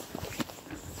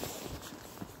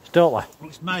 Don't we? Well,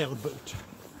 it's mild, but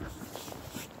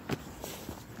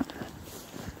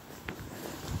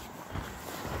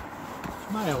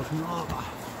miles, not that bad.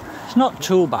 It's not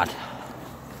too bad.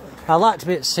 I like to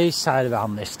be at seaside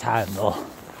around this time though.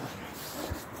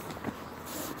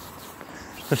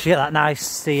 Because you get that nice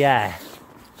sea air.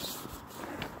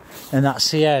 And that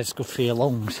sea air is good for your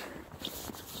lungs.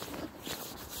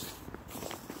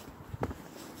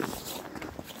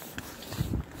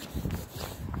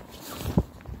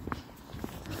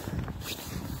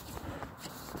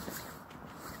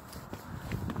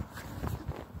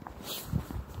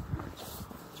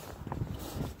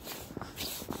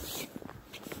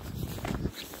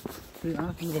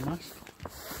 Another mast.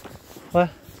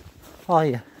 Where? Oh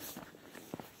yeah.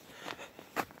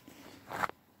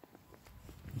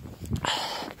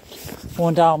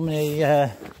 Wonder how many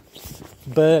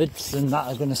birds and that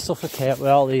are going to suffocate with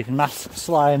all these masks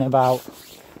lying about.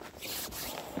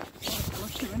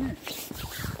 What's it, isn't it?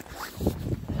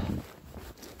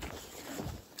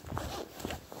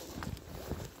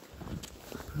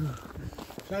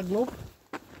 Is that a glove?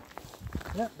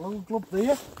 Yeah, well, glove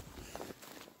there.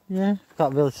 Yeah,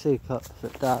 can't really see because of the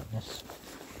darkness.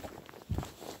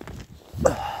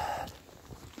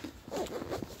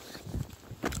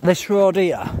 This road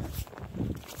here,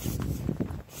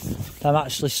 I'm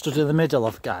actually stood in the middle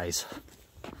of, guys,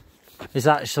 is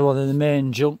actually one of the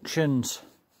main junctions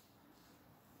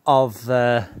of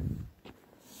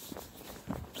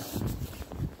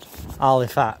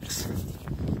Halifax,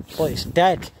 but it's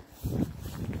dead,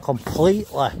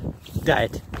 completely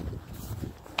dead.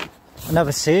 I've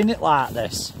never seen it like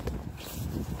this.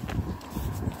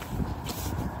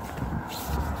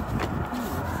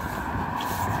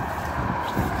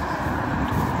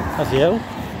 Have you?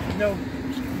 No.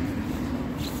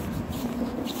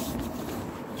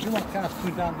 You want cars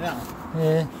coming down there?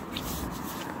 Yeah.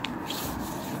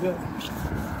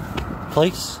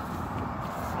 Police?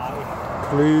 Aye.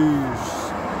 Please.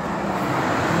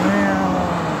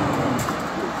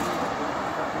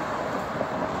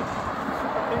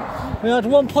 We had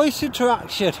one police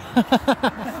interaction.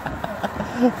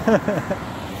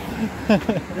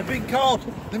 They've been caught.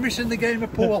 They're missing the game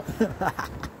of pool.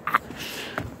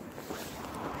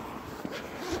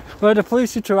 We had a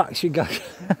police interaction, guys.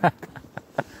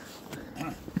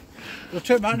 They'll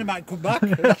turn around and might come back.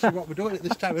 That's what we're doing at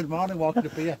this time of the morning, walking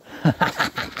up here.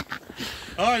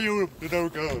 Are you no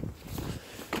good?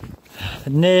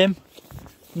 Name,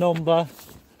 number,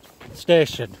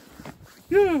 station.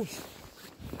 Yes.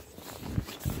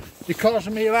 You're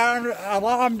causing me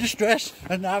alarm, distress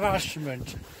and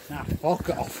harassment. Now, fuck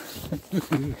off.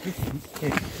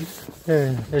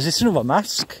 Is this another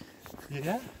mask?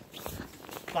 Yeah.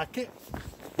 Like it.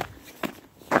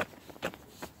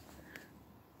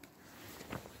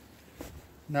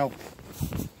 No.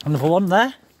 Another one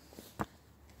there?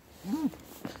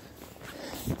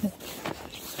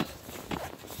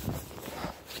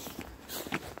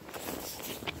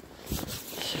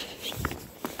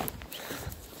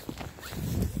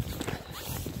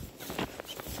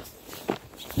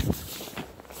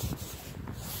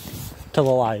 Tell a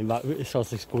lie, it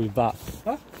sounds like it's going back.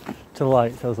 Huh? Tell a lie,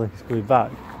 it sounds like it's going back.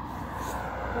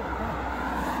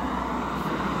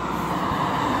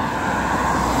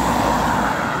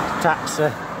 Taxi.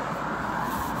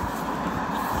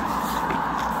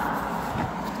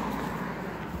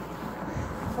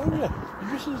 Oh yeah,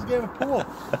 you're missing this game of pool.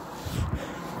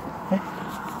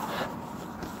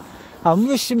 I'm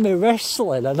missing my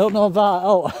wrestling, I don't know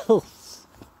about else.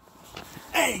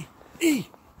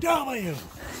 A-E-W.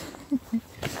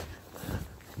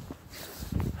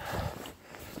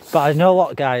 But I know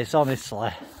what, guys,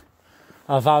 honestly,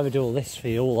 I'd rather do this for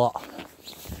you lot,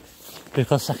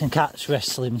 because I can catch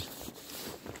wrestling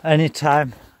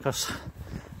anytime, because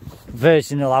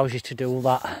Virgin allows you to do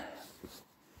that.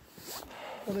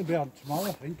 Well, it'll be on tomorrow,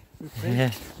 I think.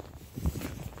 Yeah.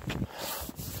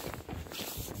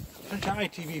 It's at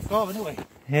ITV4 anyway.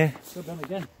 Yeah. Go down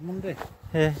again Monday.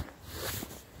 Yeah.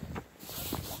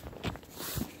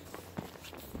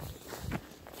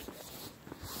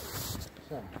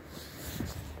 So,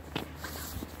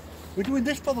 we're doing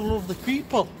this for the love of the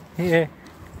people. Yeah.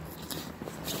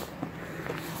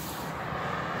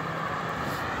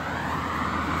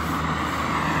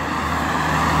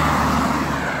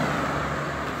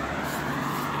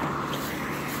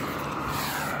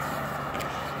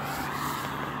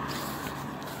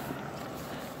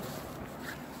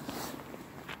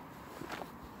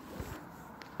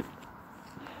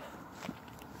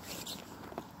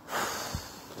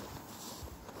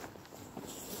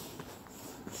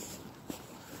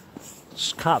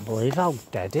 Just can't believe how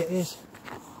dead it is.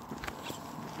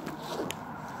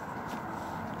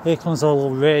 Here comes a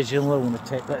little raging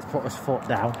lunatic. Let's put his foot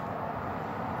down.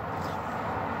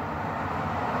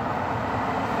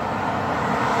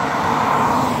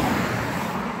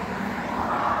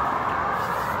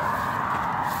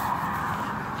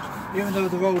 even though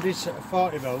the road is a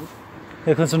 40 road.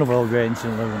 Here comes another old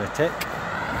ranging lunatic.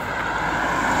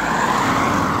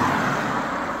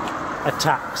 A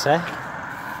taxi.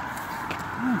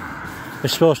 We're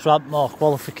supposed to have more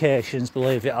qualifications,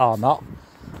 believe it or not.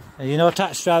 You know,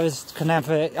 taxi drivers can have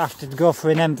to go for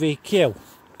an MVQ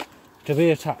to be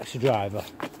a taxi driver.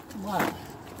 Wow.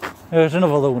 Here's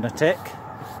another lunatic.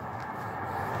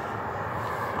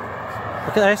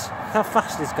 Look at this, how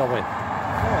fast he's going. Oh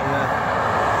yeah.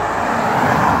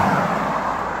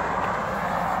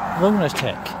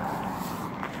 Lunatic.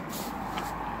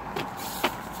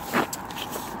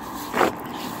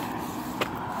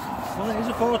 Well, it is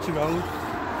a 40 road.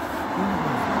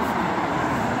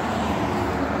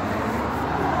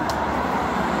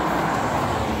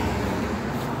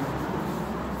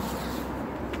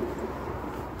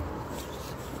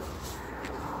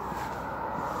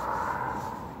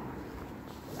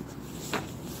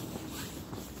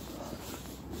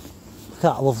 Look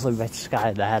at that lovely red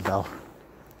sky there though.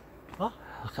 What?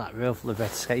 Look at that lovely red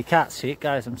sky. You can't see it,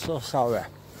 guys, I'm so sorry.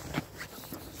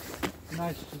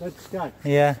 Nice red sky.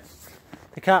 Yeah.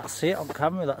 They can't see it on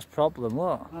camera, that's the problem,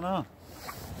 look. I know.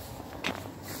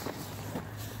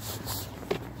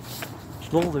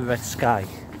 It's lovely red sky.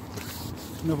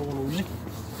 Another one only.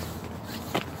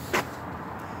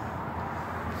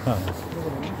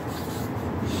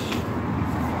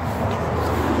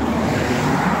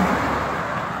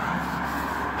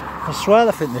 I swear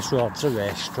I think this road's a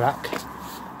racetrack.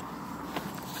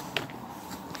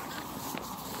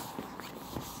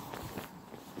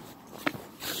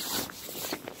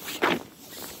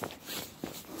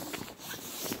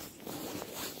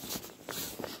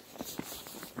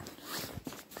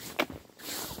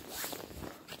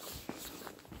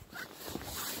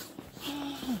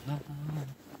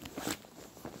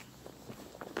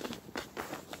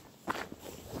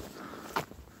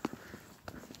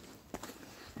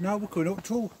 Now we're going up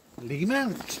to Lee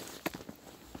Mount. It's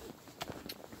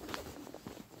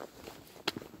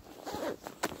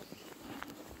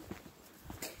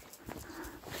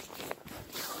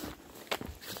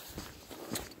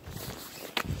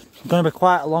going to be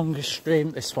quite a longer stream,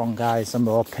 this one, guys, I'm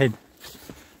hoping.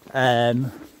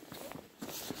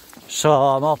 So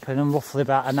I'm hoping in roughly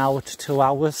about an hour to 2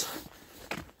 hours.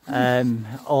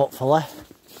 Hopefully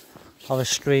I'll have a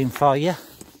stream for you.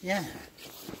 Yeah.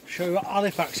 Show you what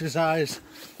Halifax is eyes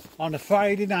on a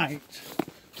Friday night.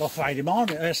 Or Friday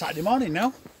morning, Saturday morning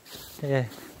now. Yeah.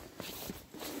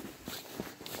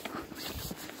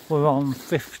 We're on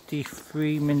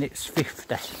 53 minutes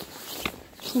 50.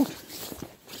 Good.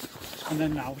 And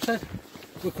then now I said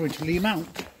we're going to Lee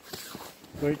Mount,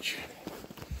 which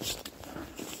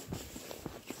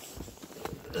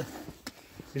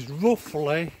is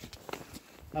roughly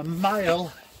a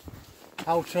mile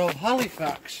out of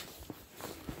Halifax.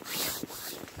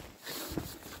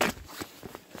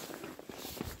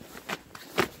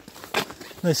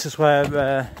 This is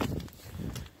where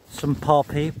some poor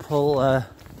people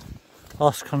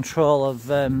lost control of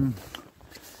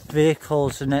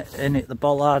vehicles in it the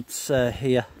bollards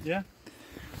here. Yeah.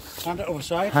 And at the other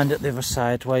side. And at the other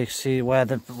side, where you see where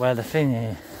the thing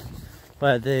is,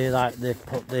 where they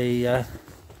put the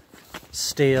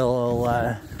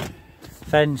steel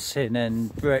fencing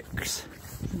and bricks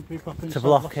to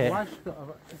block it.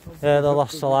 Yeah, they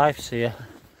lost their lives here.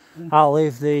 I'll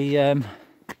leave the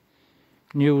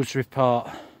news report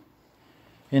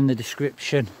in the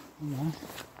description. Yeah.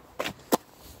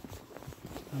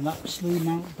 And that's Lee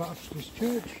Mount Baptist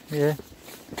Church. Yeah.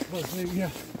 Yeah.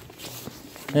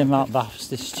 The Mount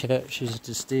Baptist Church is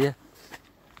just here.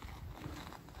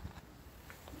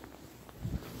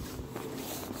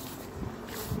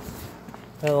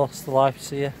 They lost their lives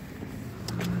here.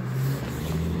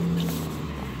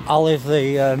 I'll leave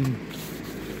the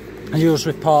news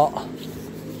report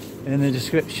in the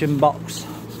description box.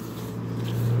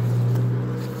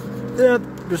 Yep,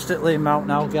 just at Lee Mount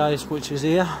now, guys, which is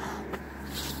here.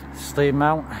 It's Lee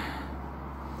Mount.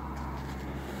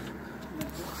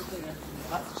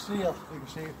 That's the seal. You can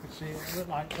see it. Look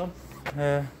like them.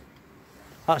 Yeah.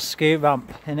 That's ski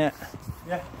ramp, innit?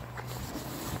 Yeah.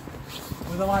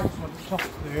 With the lights on the top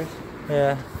there.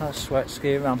 Yeah, that's where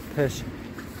ski ramp is.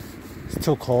 It's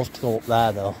too cold to go up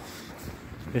there though.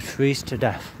 You'd freeze to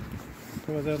death.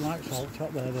 So where the lights all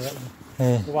top there,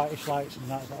 Yeah. the whitish lights and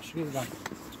that's ski ramp.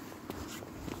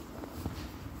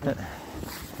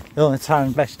 The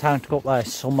only best time to go up there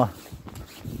is summer.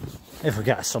 If we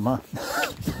get a summer.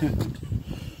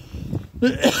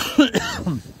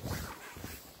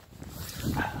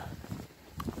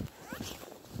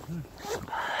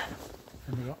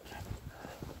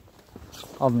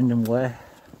 Ovington Way.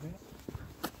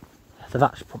 they've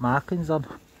actually put markings on.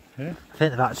 Yeah. I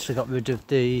think they've actually got rid of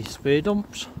the speed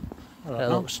dumps. It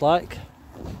looks like.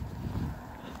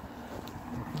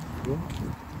 You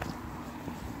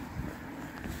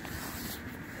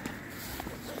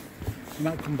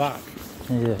might come back.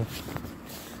 Yeah.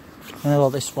 Well,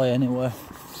 this way anyway.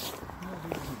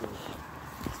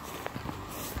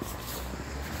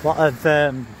 A lot of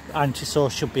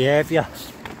antisocial behaviour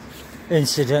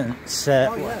incidents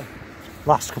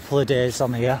last couple of days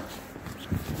on here.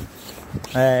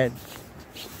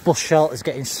 Bus shelters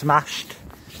getting smashed,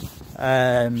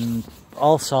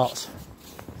 all sorts.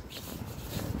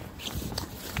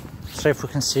 See if we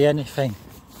can see anything.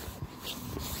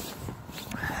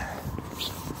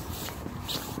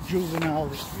 Juvenile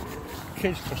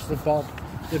kids across the bob,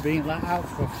 they're being let out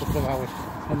for a couple of hours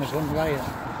when there's one riot.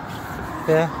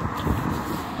 Yeah.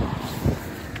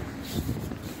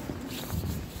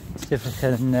 See if we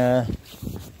can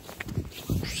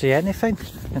see anything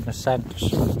in a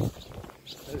sense. Well,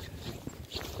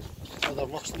 they've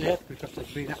lost the head because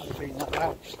they've been let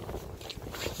out.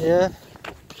 Yeah.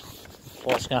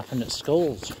 What's going to happen at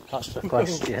schools? That's the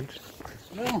question.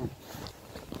 No.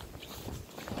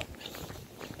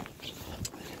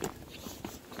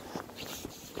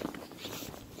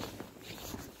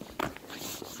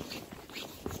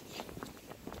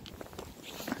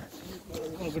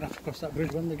 We're going to have to cross that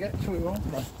bridge when they get to it, won't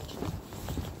we?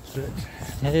 But,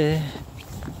 Yeah.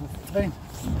 thing.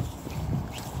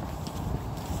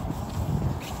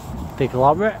 Big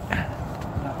lorry.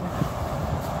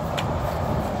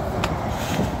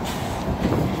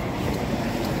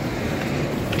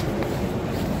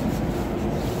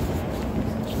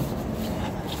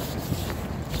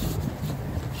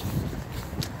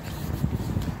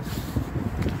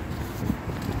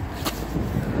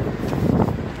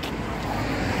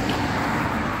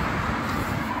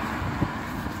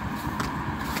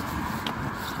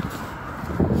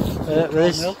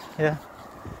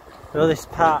 This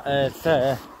part of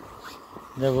there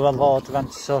were a load of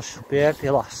antisocial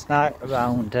behaviour last night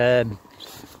around 2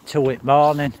 in the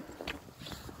morning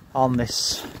on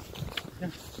this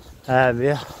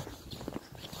area.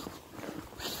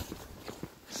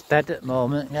 It's dead at the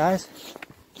moment, guys.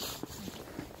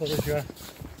 What was your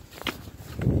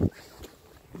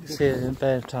See it in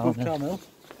Baytown. Hill?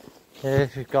 Yeah,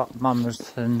 you've got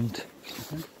Mammoths and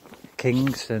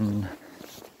Kings and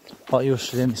what used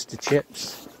to be Mr.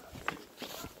 Chips.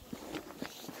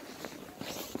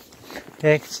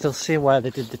 Yeah, you can still see where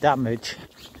they did the damage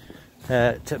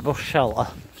to the bus shelter.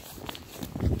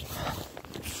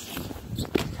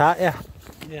 Can't you?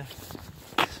 Yeah.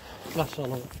 Glass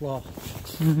all over the floor.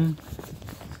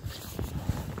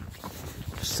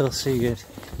 Still see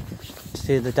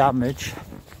the damage.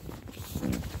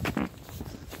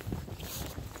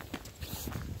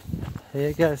 Here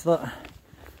you guys, look.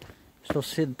 Still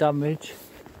see the damage.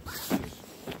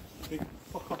 Big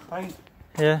fuck off paint.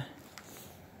 Yeah.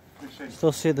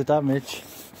 Still see the damage.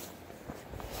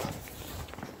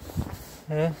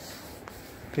 Yeah.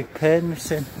 Big pane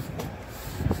missing.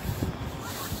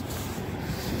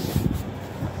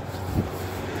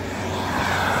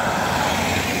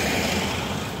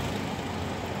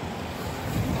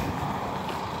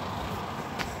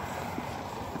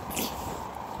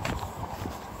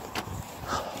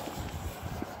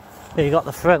 Here you got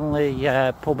the friendly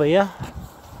pub here.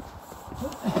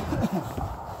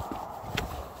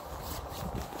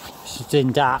 It's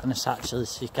in darkness actually,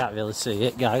 so you can't really see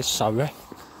it, guys. Sorry.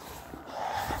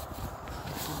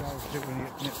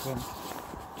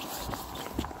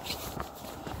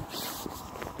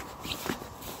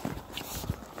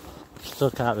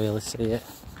 Still can't really see it.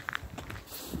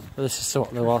 But this is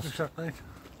what there was. Exactly.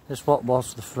 This is what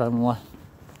was the friendly.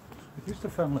 It is the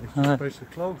friendly. It's basically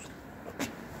closed.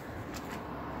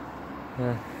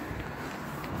 Yeah.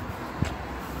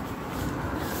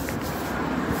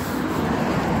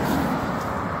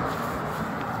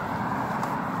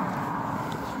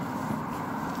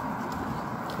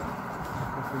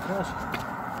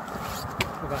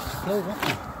 We're back to close, aren't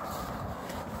we?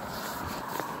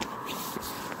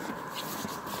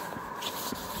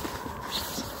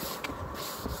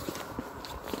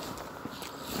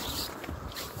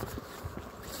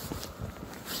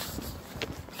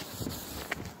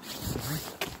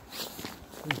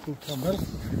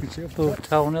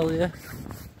 Town Hill, yeah.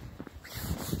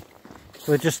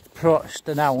 We're just approached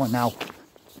an hour now.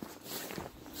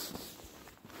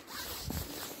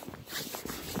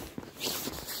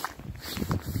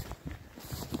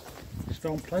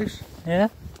 Stone place. Yeah.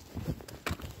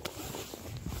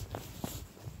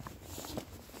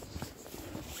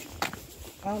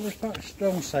 Halifax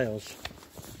stone sales.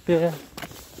 Yeah.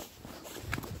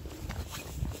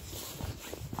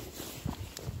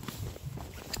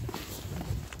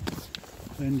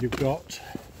 Then you've got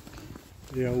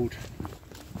the old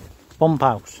Pump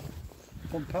house.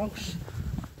 pump house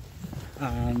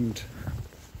and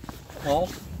hall.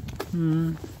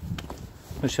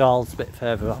 Which hall's a bit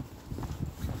further on.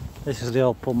 This is the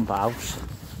old pump house.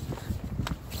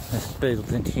 This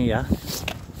building here. Which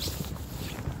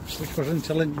was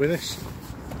interlinked with this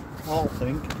hall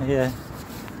thing. Yeah.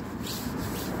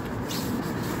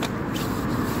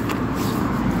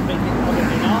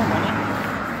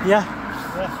 Yeah. Yeah.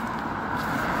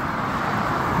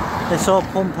 This old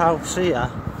pump house here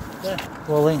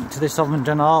will link to this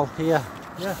Ovington Hall here.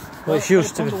 Yeah. Which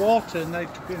used to be the water and they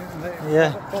took it and they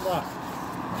Yeah. put that.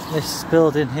 this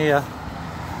building here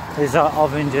is at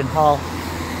Ovington Hall,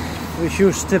 which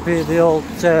used to be the old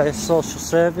social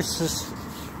services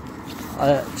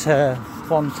at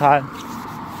one time.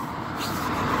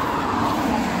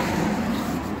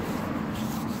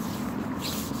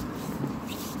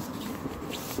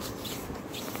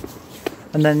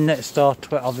 And then next door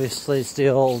to it obviously is the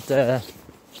old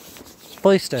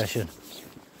police station,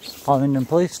 Ovington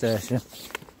Police Station.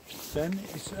 Then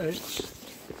it's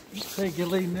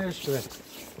Craigielee Nursery,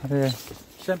 Yeah.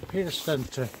 St Peter's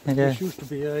Centre, Yeah. which used to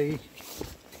be a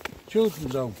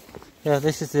children's home. Yeah,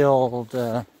 this is the old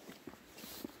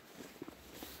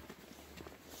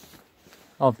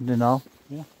Ovington Hall.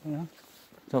 Yeah, yeah,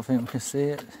 Don't think we can see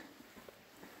it.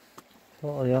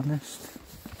 Totally honest.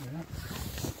 yeah.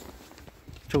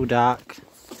 Too dark.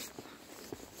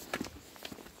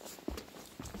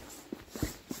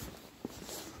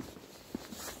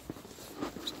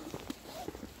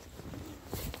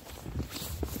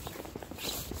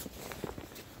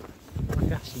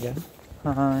 Gas again.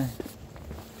 Aye.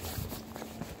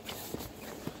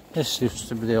 This used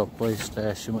to be the old police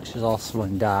station, which is also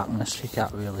in darkness, you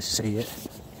can't really see it.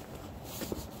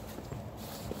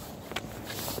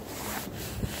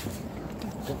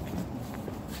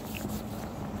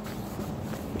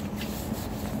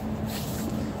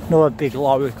 Another big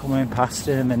lorry coming past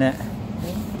in a minute.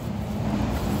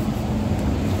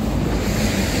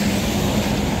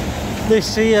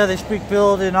 This here, this big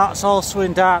building, that's also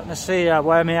in darkness here,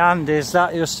 where my hand is,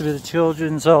 that used to be the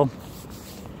children's home.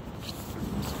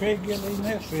 Craigielee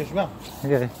Nursery as well.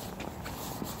 Yeah. It's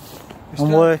And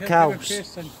still workhouse. Peter's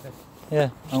Centre. Yeah,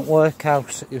 and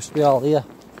workhouse, it used to be all here.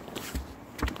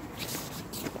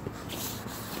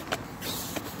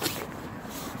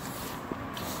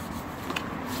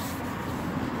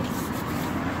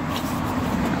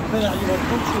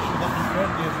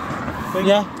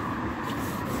 Yeah.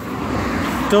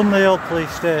 Done the old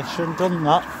police station, done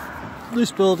that.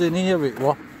 This building here it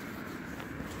was.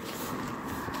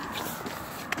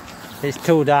 It's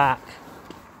too dark.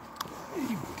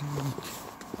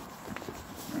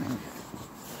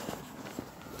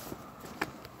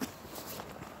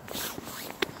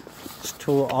 It's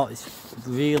too hot, it's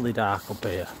really dark up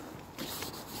here.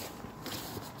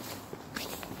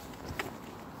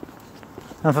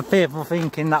 And for people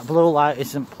thinking that blue light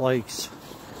isn't police,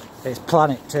 it's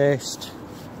Planet Taste.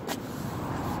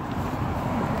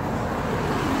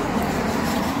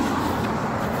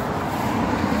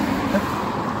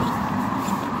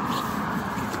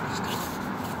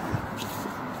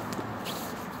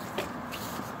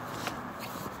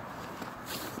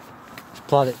 It's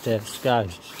Planet Taste,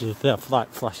 guys. They have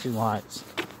like flashing lights.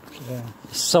 Yeah.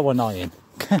 It's so annoying.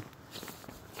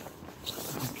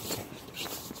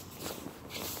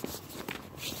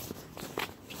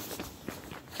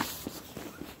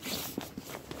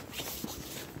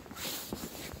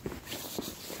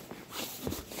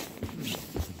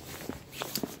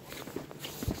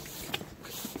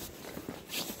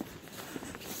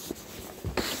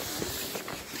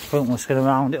 I think we're just going to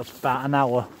round it up about an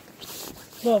hour.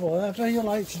 Well, whatever you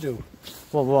like to do.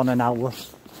 Well, we're on an hour. We'll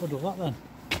do that then.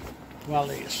 Well,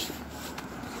 it's...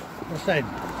 What's then?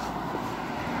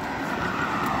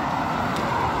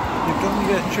 You've done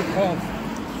your trip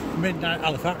of midnight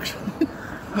Halifax.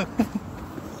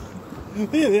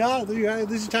 Here they are.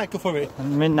 There's a title for it.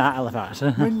 Midnight Halifax.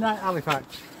 Midnight Halifax.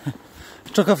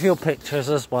 Took a few pictures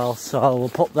as well, so we'll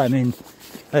put them in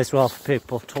as well for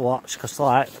people to watch because they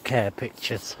like care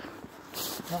pictures.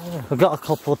 We've got a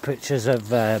couple of pictures of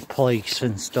police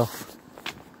and stuff.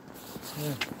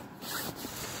 Yeah.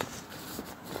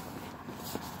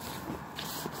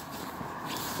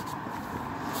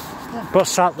 But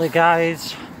sadly,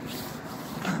 guys,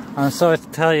 I'm sorry to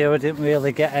tell you, I didn't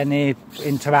really get any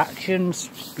interactions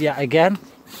yet again.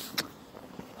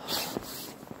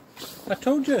 I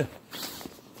told you.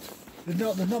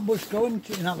 There's not much going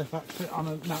in Halifax on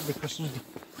a night because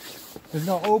they're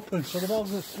not open, so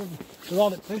they're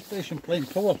all at police station playing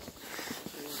pool.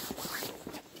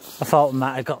 I thought we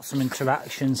might have got some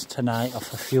interactions tonight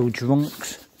off a few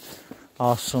drunks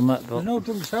or something, but There's no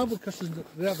drunks out because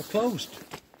they have closed.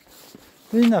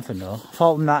 you never know. I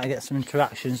thought we might get some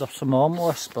interactions off some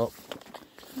homeless, but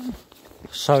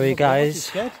sorry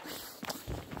guys,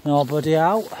 nobody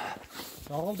out.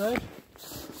 It's all dead.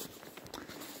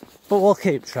 But we'll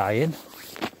keep trying.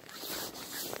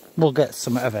 We'll get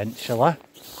some eventually.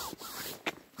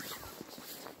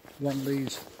 One of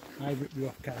these, I rip you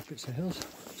off carpets of hills.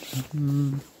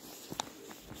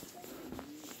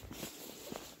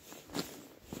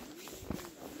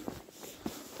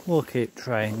 We'll keep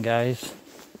trying, guys.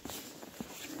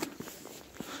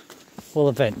 We'll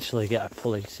eventually get a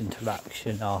police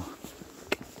interaction or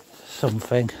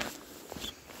something.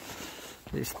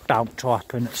 It's bound to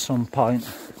happen at some point.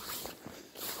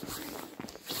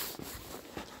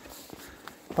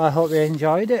 But I hope you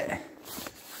enjoyed it.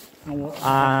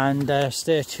 And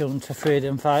stay tuned to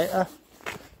Freedom Fighter.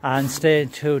 And stay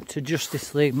tuned to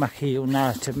Justice League Mackie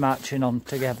United marching on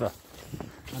together.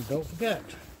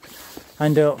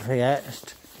 And don't forget,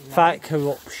 fight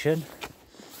corruption,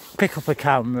 pick up a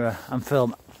camera and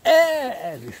film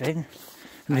everything.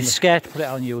 And if you're scared to put it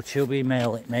on YouTube,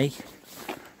 email it me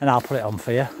and I'll put it on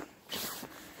for you.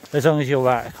 As long as you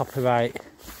write a copyright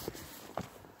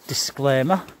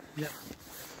disclaimer. Yep.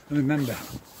 And remember,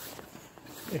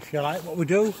 if you like what we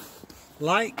do,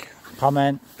 like,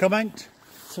 comment,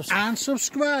 and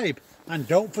subscribe. And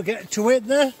don't forget to hit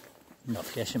the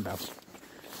notification bell.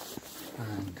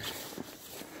 And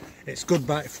it's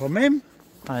goodbye from him.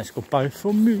 And it's goodbye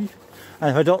from me. And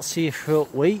if I don't see you through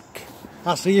a week,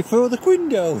 I'll see you through the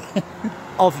window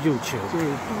of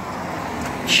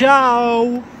YouTube.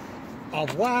 Ciao! Au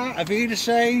revoir, auf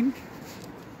Wiedersehen.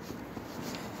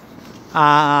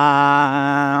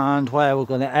 And where we're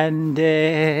going to end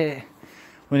it,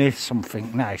 we need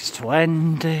something nice to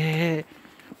end it.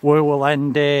 We will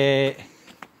end it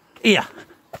here.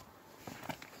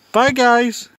 Bye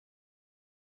guys.